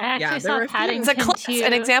 I actually Yeah, there saw were a few. It's Paddington a klutz, 2.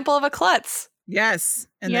 an example of a klutz. Yes,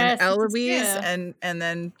 and Yes, then this is Eloise, true. and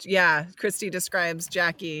then yeah, Christy describes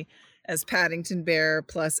Jackie as Paddington Bear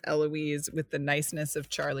plus Eloise with the niceness of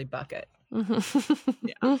Charlie Bucket.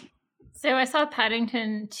 Mm-hmm. So I saw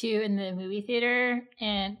Paddington 2 in the movie theater,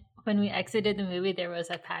 and when we exited the movie, there was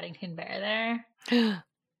a Paddington Bear there.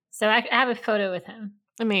 So I have a photo with him.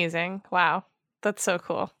 Amazing. Wow. That's so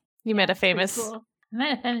cool. You met a It's pretty famous. cool. I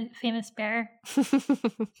met a famous bear.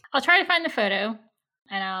 I'll try to find the photo,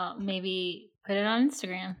 and I'll maybe put it on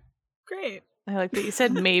Instagram. Great. I like that you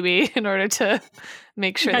said maybe in order to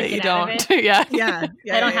make sure Gotta that you get out don't. of Yeah. Yeah,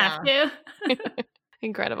 yeah. I don't yeah, have yeah. to.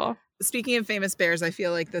 Incredible. Speaking of famous bears, I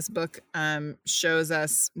feel like this book shows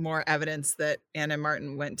us more evidence that Anna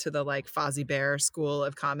Martin went to the like Fozzie Bear school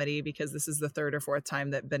of comedy, because this is the third or fourth time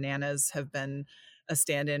that bananas have been a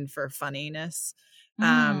stand-in for funniness.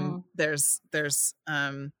 There's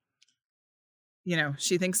you know,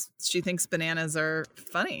 she thinks bananas are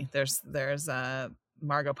funny. There's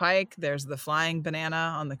Margot Pike, there's the flying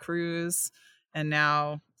banana on the cruise, and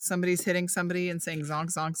now somebody's hitting somebody and saying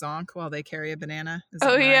zonk zonk zonk while they carry a banana. Is it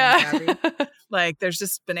Oh, Mariah yeah. and Gabby? Like there's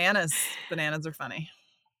just bananas. Bananas are funny.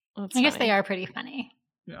 That's I guess funny. they are pretty funny.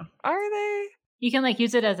 Are they? You can like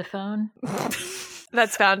use it as a phone.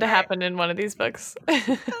 That's bound to Right. happen in one of these books.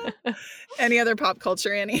 Any other pop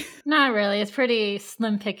culture, Annie? Not really. It's pretty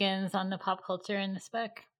slim pickings on the pop culture in this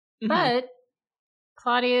book. Mhm. But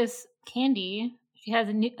Claudia's candy, she has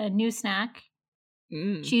a new snack,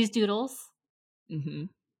 Mm. cheese doodles, Mhm.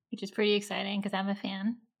 which is pretty exciting because I'm a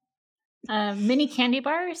fan. Mini candy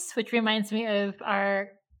bars, which reminds me of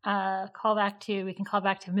our callback to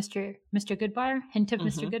Mr. Goodbar, hint of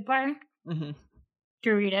Mr. Mhm. Goodbar. Mhm.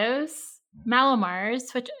 Doritos,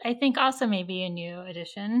 Malamars, which I think also may be a new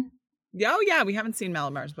addition. Yeah, oh yeah, we haven't seen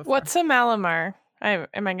Malamars before. What's a Malamar? Am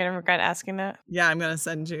I going to regret asking that? Yeah, I'm gonna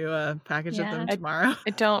send you a package of them Yeah. tomorrow.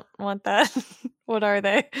 I don't want that. What are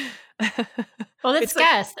they? Well, let's It's like-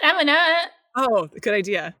 guess. Emma. Oh, good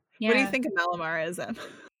idea. Yeah. What do you think a Malamar is, Em?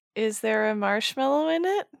 Is there a marshmallow in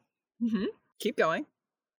it? Mm-hmm. Keep going.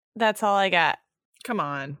 That's all I got. Come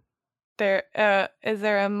on. There is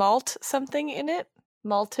there a malt something in it?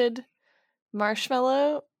 Malted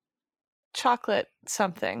marshmallow chocolate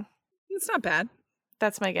something. It's not bad.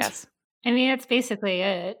 That's my guess. I mean, that's basically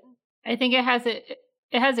it. I think it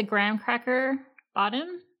has a graham cracker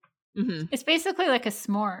bottom. Mm-hmm. It's basically like a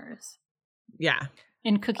s'mores Yeah.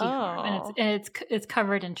 in cookie form, Oh. and it's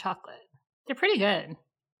covered in chocolate. They're pretty good.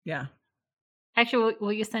 Yeah. Actually,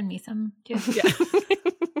 will you send me some too? Yeah.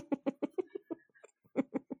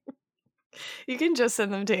 You can just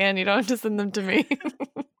send them to Anne. You don't have to send them to me.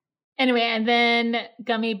 Anyway, and then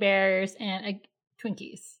gummy bears and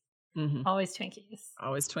Twinkies. Mm-hmm. Always Twinkies.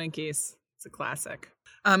 Always Twinkies. It's a classic.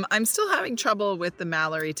 I'm still having trouble with the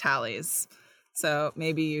Mallory tallies, so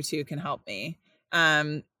maybe you two can help me.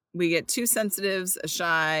 We get 2 sensitives, a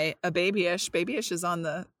shy, a babyish. Babyish is on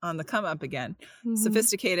the come up again. Mhm.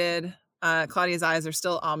 Sophisticated. Claudia's eyes are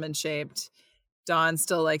still almond shaped, Dawn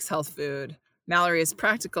still likes health food. Mallory is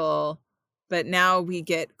practical, but now we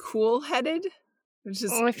get cool-headed, which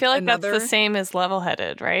is Well, I feel like that's another the same as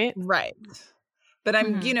level-headed, right? right. But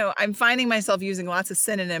I'm finding myself using lots of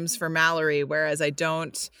synonyms for Mallory, whereas I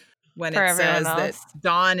don't when For it everyone says that else.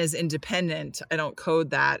 Dawn is independent. I don't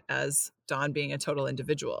code that as Dawn being a total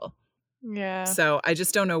individual. Yeah. So I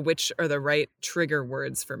just don't know which are the right trigger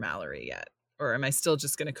words for Mallory yet. Or am I still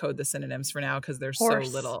just going to code the synonyms for now because there's Horse.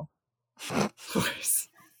 so little? Horse.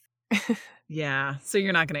 Yeah. So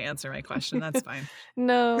you're not going to answer my question. That's fine.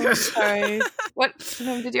 No, sorry. What?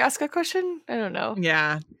 Did you ask a question? I don't know.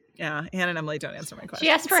 Yeah. Yeah. Hannah and Emily don't answer my question.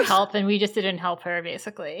 She asked for help, and we just didn't help her,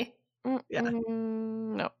 basically. Yeah.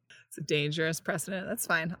 No. It's a dangerous precedent. That's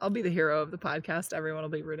fine. I'll be the hero of the podcast. Everyone will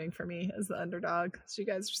be rooting for me as the underdog. You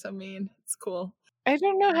guys are so mean. It's cool. I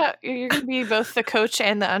don't know how you're going to be both the coach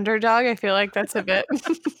and the underdog. I feel like that's a bit.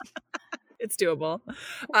 It's doable.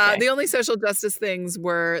 Okay. The only social justice things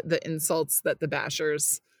were the insults that the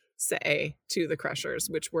bashers say to the crushers,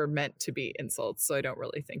 which were meant to be insults. So I don't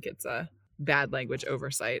really think it's a bad language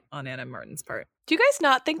oversight on Anna Martin's part. Do you guys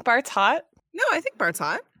not think Bart's hot? No, I think Bart's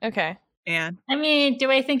hot. Okay. And I mean,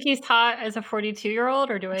 do I think he's hot as a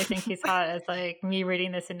 42-year-old, or do I think he's hot as like me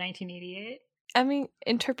reading this in 1988? I mean,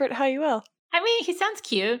 interpret how you will. I mean, he sounds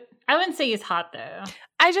cute. I wouldn't say he's hot though.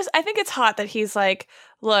 I think it's hot that he's like,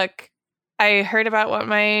 look, I heard about what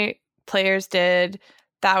my players did.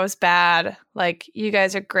 That was bad. Like, you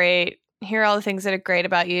guys are great. Here are all the things that are great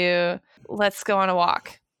about you. Let's go on a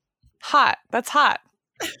walk. Hot. That's hot.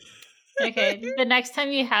 Okay, the next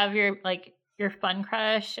time you have your fun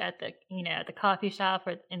crush at the at the coffee shop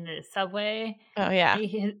or in the subway, Oh, yeah.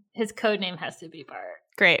 his code name has to be Bart.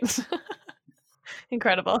 Great.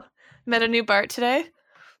 Incredible. Met a new Bart today.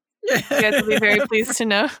 You guys will be very pleased to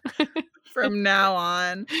know. from now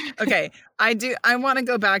on. Okay. I want to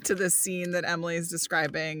go back to this scene that Emily is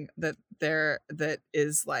describing that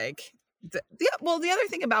is like, the other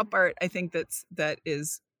thing about Bart, I think that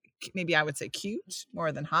is maybe I would say cute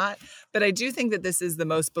more than hot, but I do think that this is the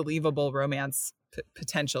most believable romance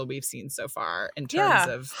potential we've seen so far in terms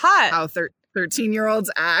of hot. how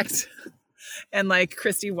 13-year-olds act. And like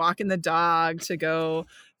Christy walking the dog to go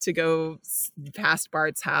past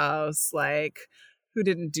Bart's house. Like, who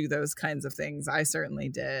didn't do those kinds of things? I certainly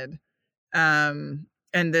did. And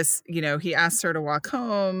this, he asks her to walk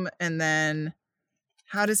home, and then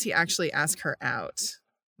how does he actually ask her out?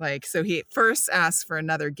 Like, so he first asks for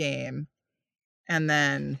another game, and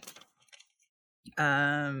then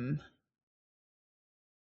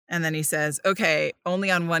he says, okay, only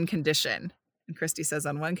on one condition. And Christy says,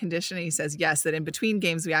 on one condition. And he says, yes, that in between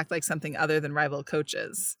games, we act like something other than rival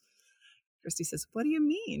coaches. Christy says, what do you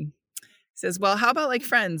mean? He says, well, how about like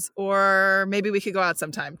friends? Or maybe we could go out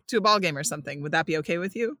sometime to a ball game or something. Would that be okay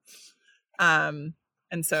with you? And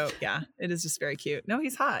so, yeah, it is just very cute. No,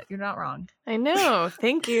 he's hot. You're not wrong. I know.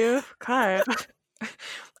 Thank you. God.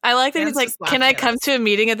 I like that Dan's he's like, just can I laughing at come us. to a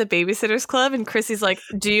meeting at the Babysitter's Club? And Chrissy's like,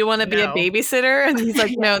 do you want to be a No. babysitter? And he's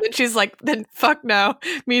like, no. Then she's like, then fuck no.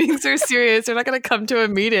 Meetings are serious. They're not going to come to a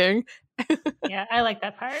meeting. Yeah, I like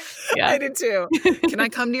that part. Yeah. I did too. Can I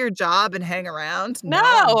come to your job and hang around? No.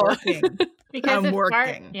 I'm working. Because I'm if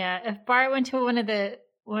working. if Bart went to one of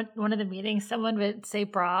the meetings, someone would say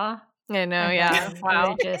bra. I know. and Yeah. then Wow. it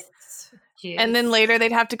would just And then later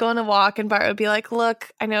they'd have to go on a walk, and Bart would be like,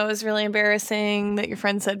 look, I know it was really embarrassing that your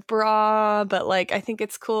friend said bra, but like, I think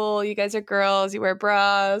it's cool. You guys are girls. You wear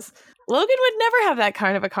bras. Logan would never have that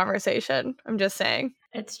kind of a conversation. I'm just saying.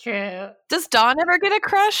 It's true. Does Dawn ever get a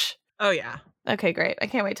crush? Oh yeah. Okay, great. I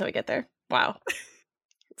can't wait till we get there. Wow.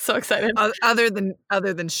 So excited. Other than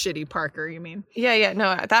shitty Parker, you mean? Yeah.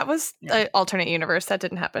 No, that was Yeah. an alternate universe. That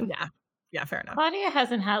didn't happen. Yeah. Yeah, fair enough. Claudia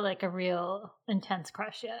hasn't had like a real intense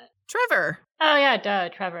crush yet. Trevor. Oh yeah, duh,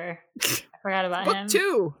 Trevor. I forgot about Book him.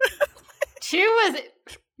 2. 2 was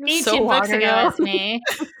 18 So books long ago. ago. It's me.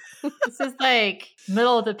 This is like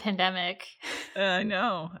middle of the pandemic. I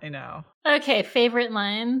know. Okay, favorite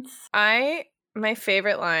lines. My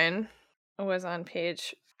favorite line was on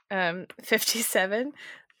page 57.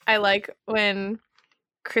 I like when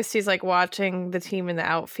Christy's like watching the team in the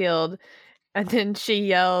outfield, and then she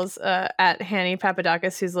yells at Hanny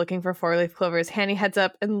Papadakis, who's looking for 4-leaf clovers. Hanny heads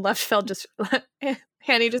up, and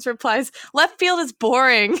Hanny just replies, "Left field is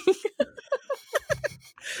boring."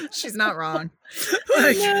 She's not wrong.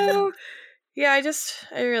 I know. Yeah,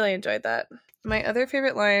 I really enjoyed that. My other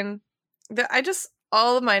favorite line,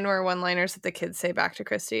 all of mine were one-liners that the kids say back to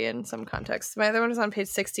Christy in some context. My other one was on page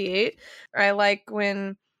 68. I like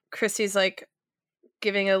when Christy's like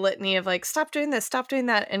giving a litany of like, stop doing this, stop doing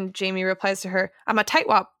that. And Jamie replies to her, I'm a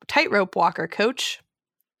tightrope walker, coach.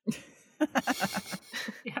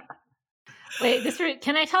 Yeah. Wait,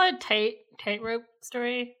 can I tell a tightrope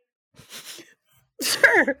story?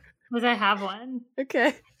 Sure. Because I have one.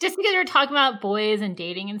 Okay. Just because we're talking about boys and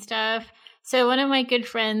dating and stuff. So one of my good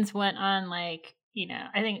friends went on like,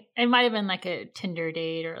 I think it might have been like a Tinder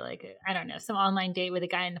date or like I don't know, some online date with a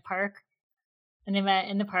guy in the park. And they met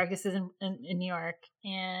in the park. This is in New York.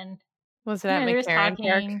 And Was it at they were McCarran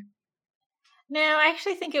Park? No, I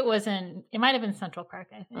actually think it might have been Central Park,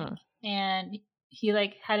 I think. And he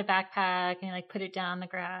like had a backpack and like put it down the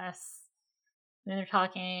grass. And they're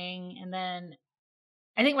talking. And then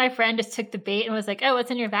I think my friend just took the bait and was like, "Oh,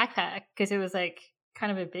 what's in your backpack?" Because it was like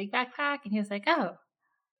kind of a big backpack. And he was like, "Oh."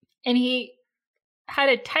 And he had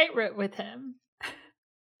a tightrope with him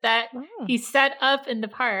that he set up in the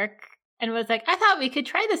park and was like, "I thought we could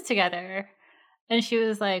try this together." And she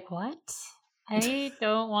was like, "What? I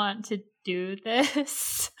don't want to do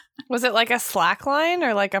this." Was it like a slack line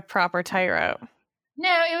or like a proper tightrope? No,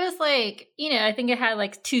 it was like, I think it had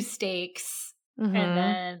like 2 stakes Mm-hmm. and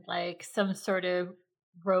then like some sort of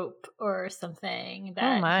rope or something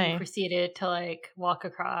that he proceeded to like walk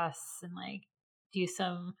across and like do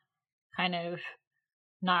some kind of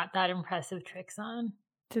not that impressive tricks on.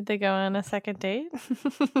 Did they go on a second date?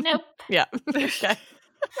 Nope. Yeah. Okay.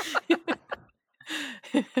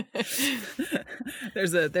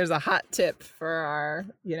 There's a hot tip for our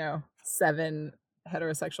 7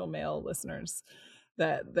 heterosexual male listeners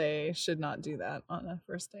that they should not do that on a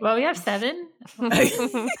first date. Well, we have 7.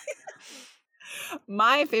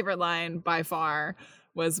 My favorite line by far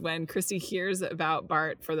was when Christy hears about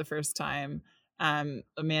Bart for the first time.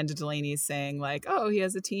 Amanda Delaney's saying like, "Oh, he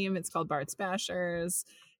has a team. It's called Bart Smashers."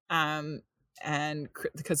 And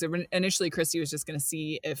because initially Christy was just going to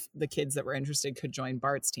see if the kids that were interested could join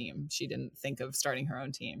Bart's team. She didn't think of starting her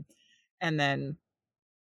own team. And then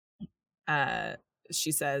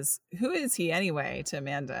she says, "Who is he anyway?" to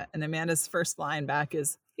Amanda. And Amanda's first line back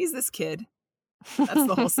is, "He's this kid." That's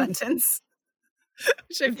the whole sentence.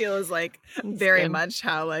 Which I feel is like very much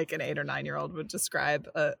how like an 8 or 9-year-old would describe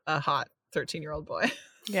a hot 13-year-old boy.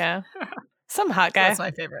 Yeah. Some hot guy. That's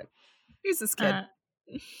my favorite. He's this kid.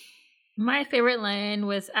 My favorite line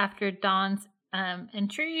was after Dawn's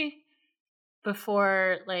entry,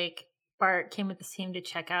 before like Bart came with the team to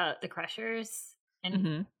check out the Crushers,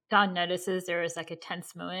 and Dawn notices there was like a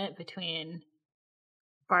tense moment between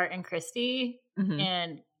Bart and Christy,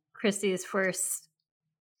 and Christy's first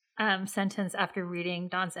sentence after reading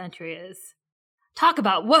Dawn's entry is, "Talk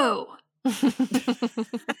about whoa."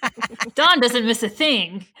 Dawn doesn't miss a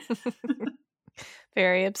thing.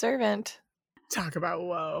 Very observant. Talk about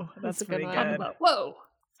whoa. That's pretty good. Talk about whoa.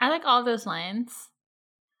 I like all those lines.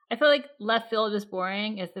 I feel like Left Field is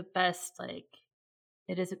Boring is the best. Like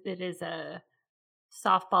it is a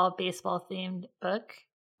softball, baseball themed book.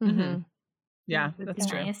 Mm-hmm. Yeah, It's that's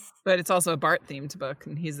true. nice. But it's also a Bart themed book,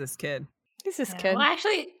 and he's this kid. He's this Yeah. kid. Well,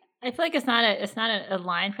 actually, I feel like it's not a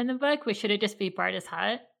line from the book. We should have just be Bart is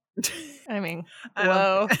hot. I mean, I don't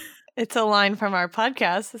whoa. think- It's a line from our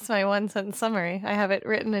podcast. It's my 1-sentence summary. I have it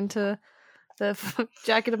written into the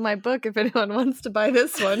jacket of my book if anyone wants to buy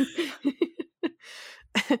this one.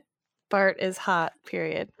 Bart is hot,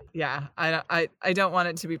 period. Yeah, I don't want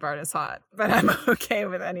it to be Bart is hot, but I'm okay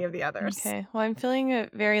with any of the others. Okay. Well, I'm feeling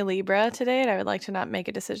very Libra today, and I would like to not make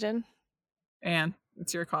a decision. Anne,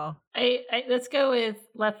 it's your call. I let's go with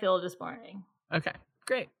Left Field is Boring. Okay,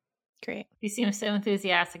 great. Great. You seem so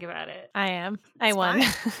enthusiastic about it. I am. I It's won.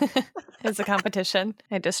 It's a competition.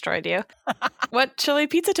 I destroyed you. What chili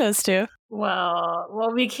pizza toast to?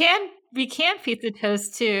 Well, we can pizza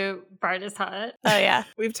toast to Bart is hot. Oh, yeah.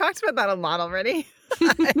 We've talked about that a lot already.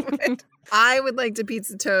 I would like to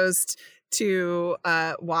pizza toast to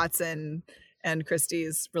Watson and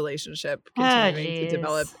Christie's relationship continuing to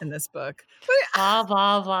develop in this book. Blah,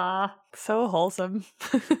 blah, blah. So wholesome.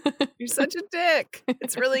 You're such a dick.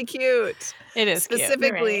 It's really cute. It is cute.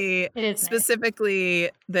 Specifically, It is nice.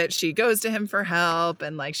 specifically that she goes to him for help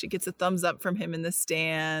and like she gets a thumbs up from him in the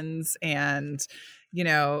stands and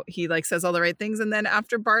he like says all the right things, and then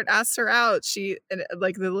after Bart asks her out, she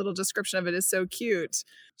like the little description of it is so cute.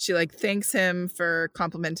 She like thanks him for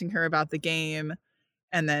complimenting her about the game,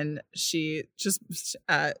 and then she just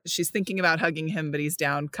she's thinking about hugging him, but he's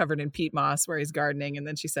down covered in peat moss where he's gardening, and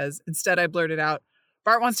then she says, instead I blurted out,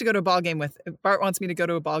 Bart wants me to go to a ball game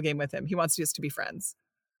with him. He wants us to be friends,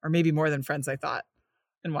 or maybe more than friends, I thought.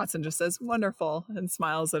 And Watson just says, wonderful, and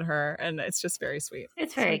smiles at her. And it's just very sweet.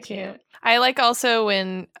 It's very cute. I like also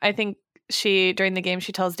when I think during the game,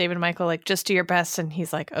 she tells David and Michael, like, just do your best. And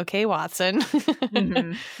he's like, okay, Watson.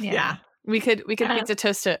 Mhm. Yeah. We could pizza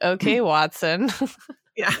toast to okay, Watson.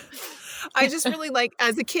 Yeah. I just really like,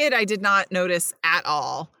 as a kid, I did not notice at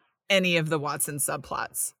all any of the Watson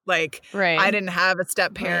subplots. Like, Right. I didn't have a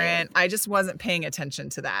step parent. I just wasn't paying attention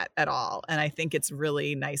to that at all. And I think it's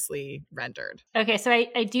really nicely rendered. Okay, so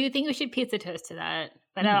I do think we should pizza toast to that.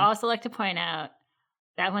 But I'd also like to point out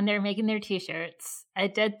that when they're making their t-shirts, I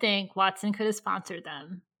did think Watson could have sponsored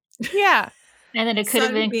them. Yeah. And then it could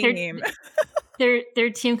have been Sunbeam. their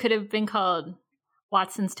team could have been called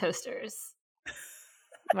Watson's Toasters.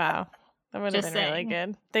 Wow. That would have Just been really saying.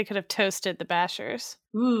 good. They could have toasted the Bashers.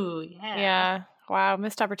 Ooh, yeah. Yeah. Wow.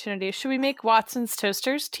 Missed opportunity. Should we make Watson's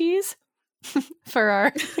Toasters teas for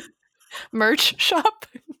our merch shop?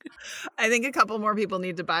 I think a couple more people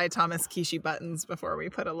need to buy Thomas Kishi buttons before we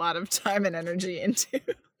put a lot of time and energy into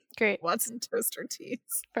Great. Watson toaster teas.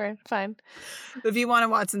 Fine. If you want a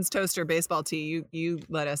Watson's toaster baseball tee, you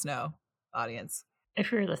let us know, audience.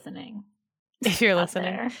 If you're listening. If you're out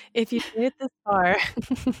listening. there. If you made it this far.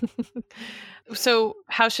 So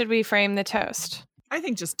how should we frame the toast? I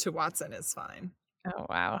think just to Watson is fine. Oh,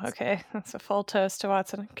 wow. Okay. That's a full toast to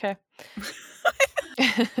Watson. Okay.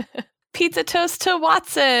 Pizza toast to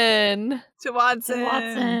Watson. To Watson.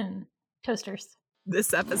 Watson. Toasters.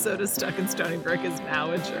 This episode of Stuck in Stony Brook is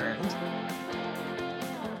now adjourned.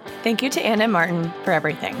 Thank you to Anna and Martin for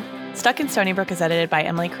everything. Stuck in Stony Brook is edited by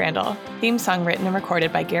Emily Crandall. Theme song written and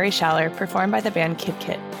recorded by Gary Schaller, performed by the band Kid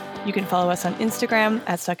Kit. You can follow us on Instagram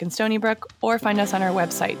at Stuck in Stony Brook or find us on our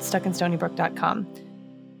website, stuckinstonybrook.com.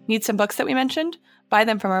 Need some books that we mentioned? Buy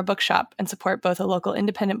them from our bookshop and support both a local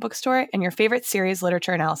independent bookstore and your favorite series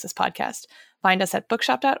literature analysis podcast. Find us at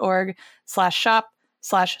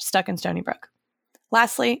bookshop.org/shop/stuckinstonybrook.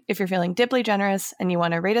 Lastly, if you're feeling dibly generous and you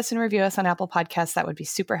want to rate us and review us on Apple Podcasts, that would be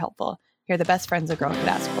super helpful. You're the best friends a girl could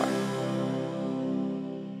ask for.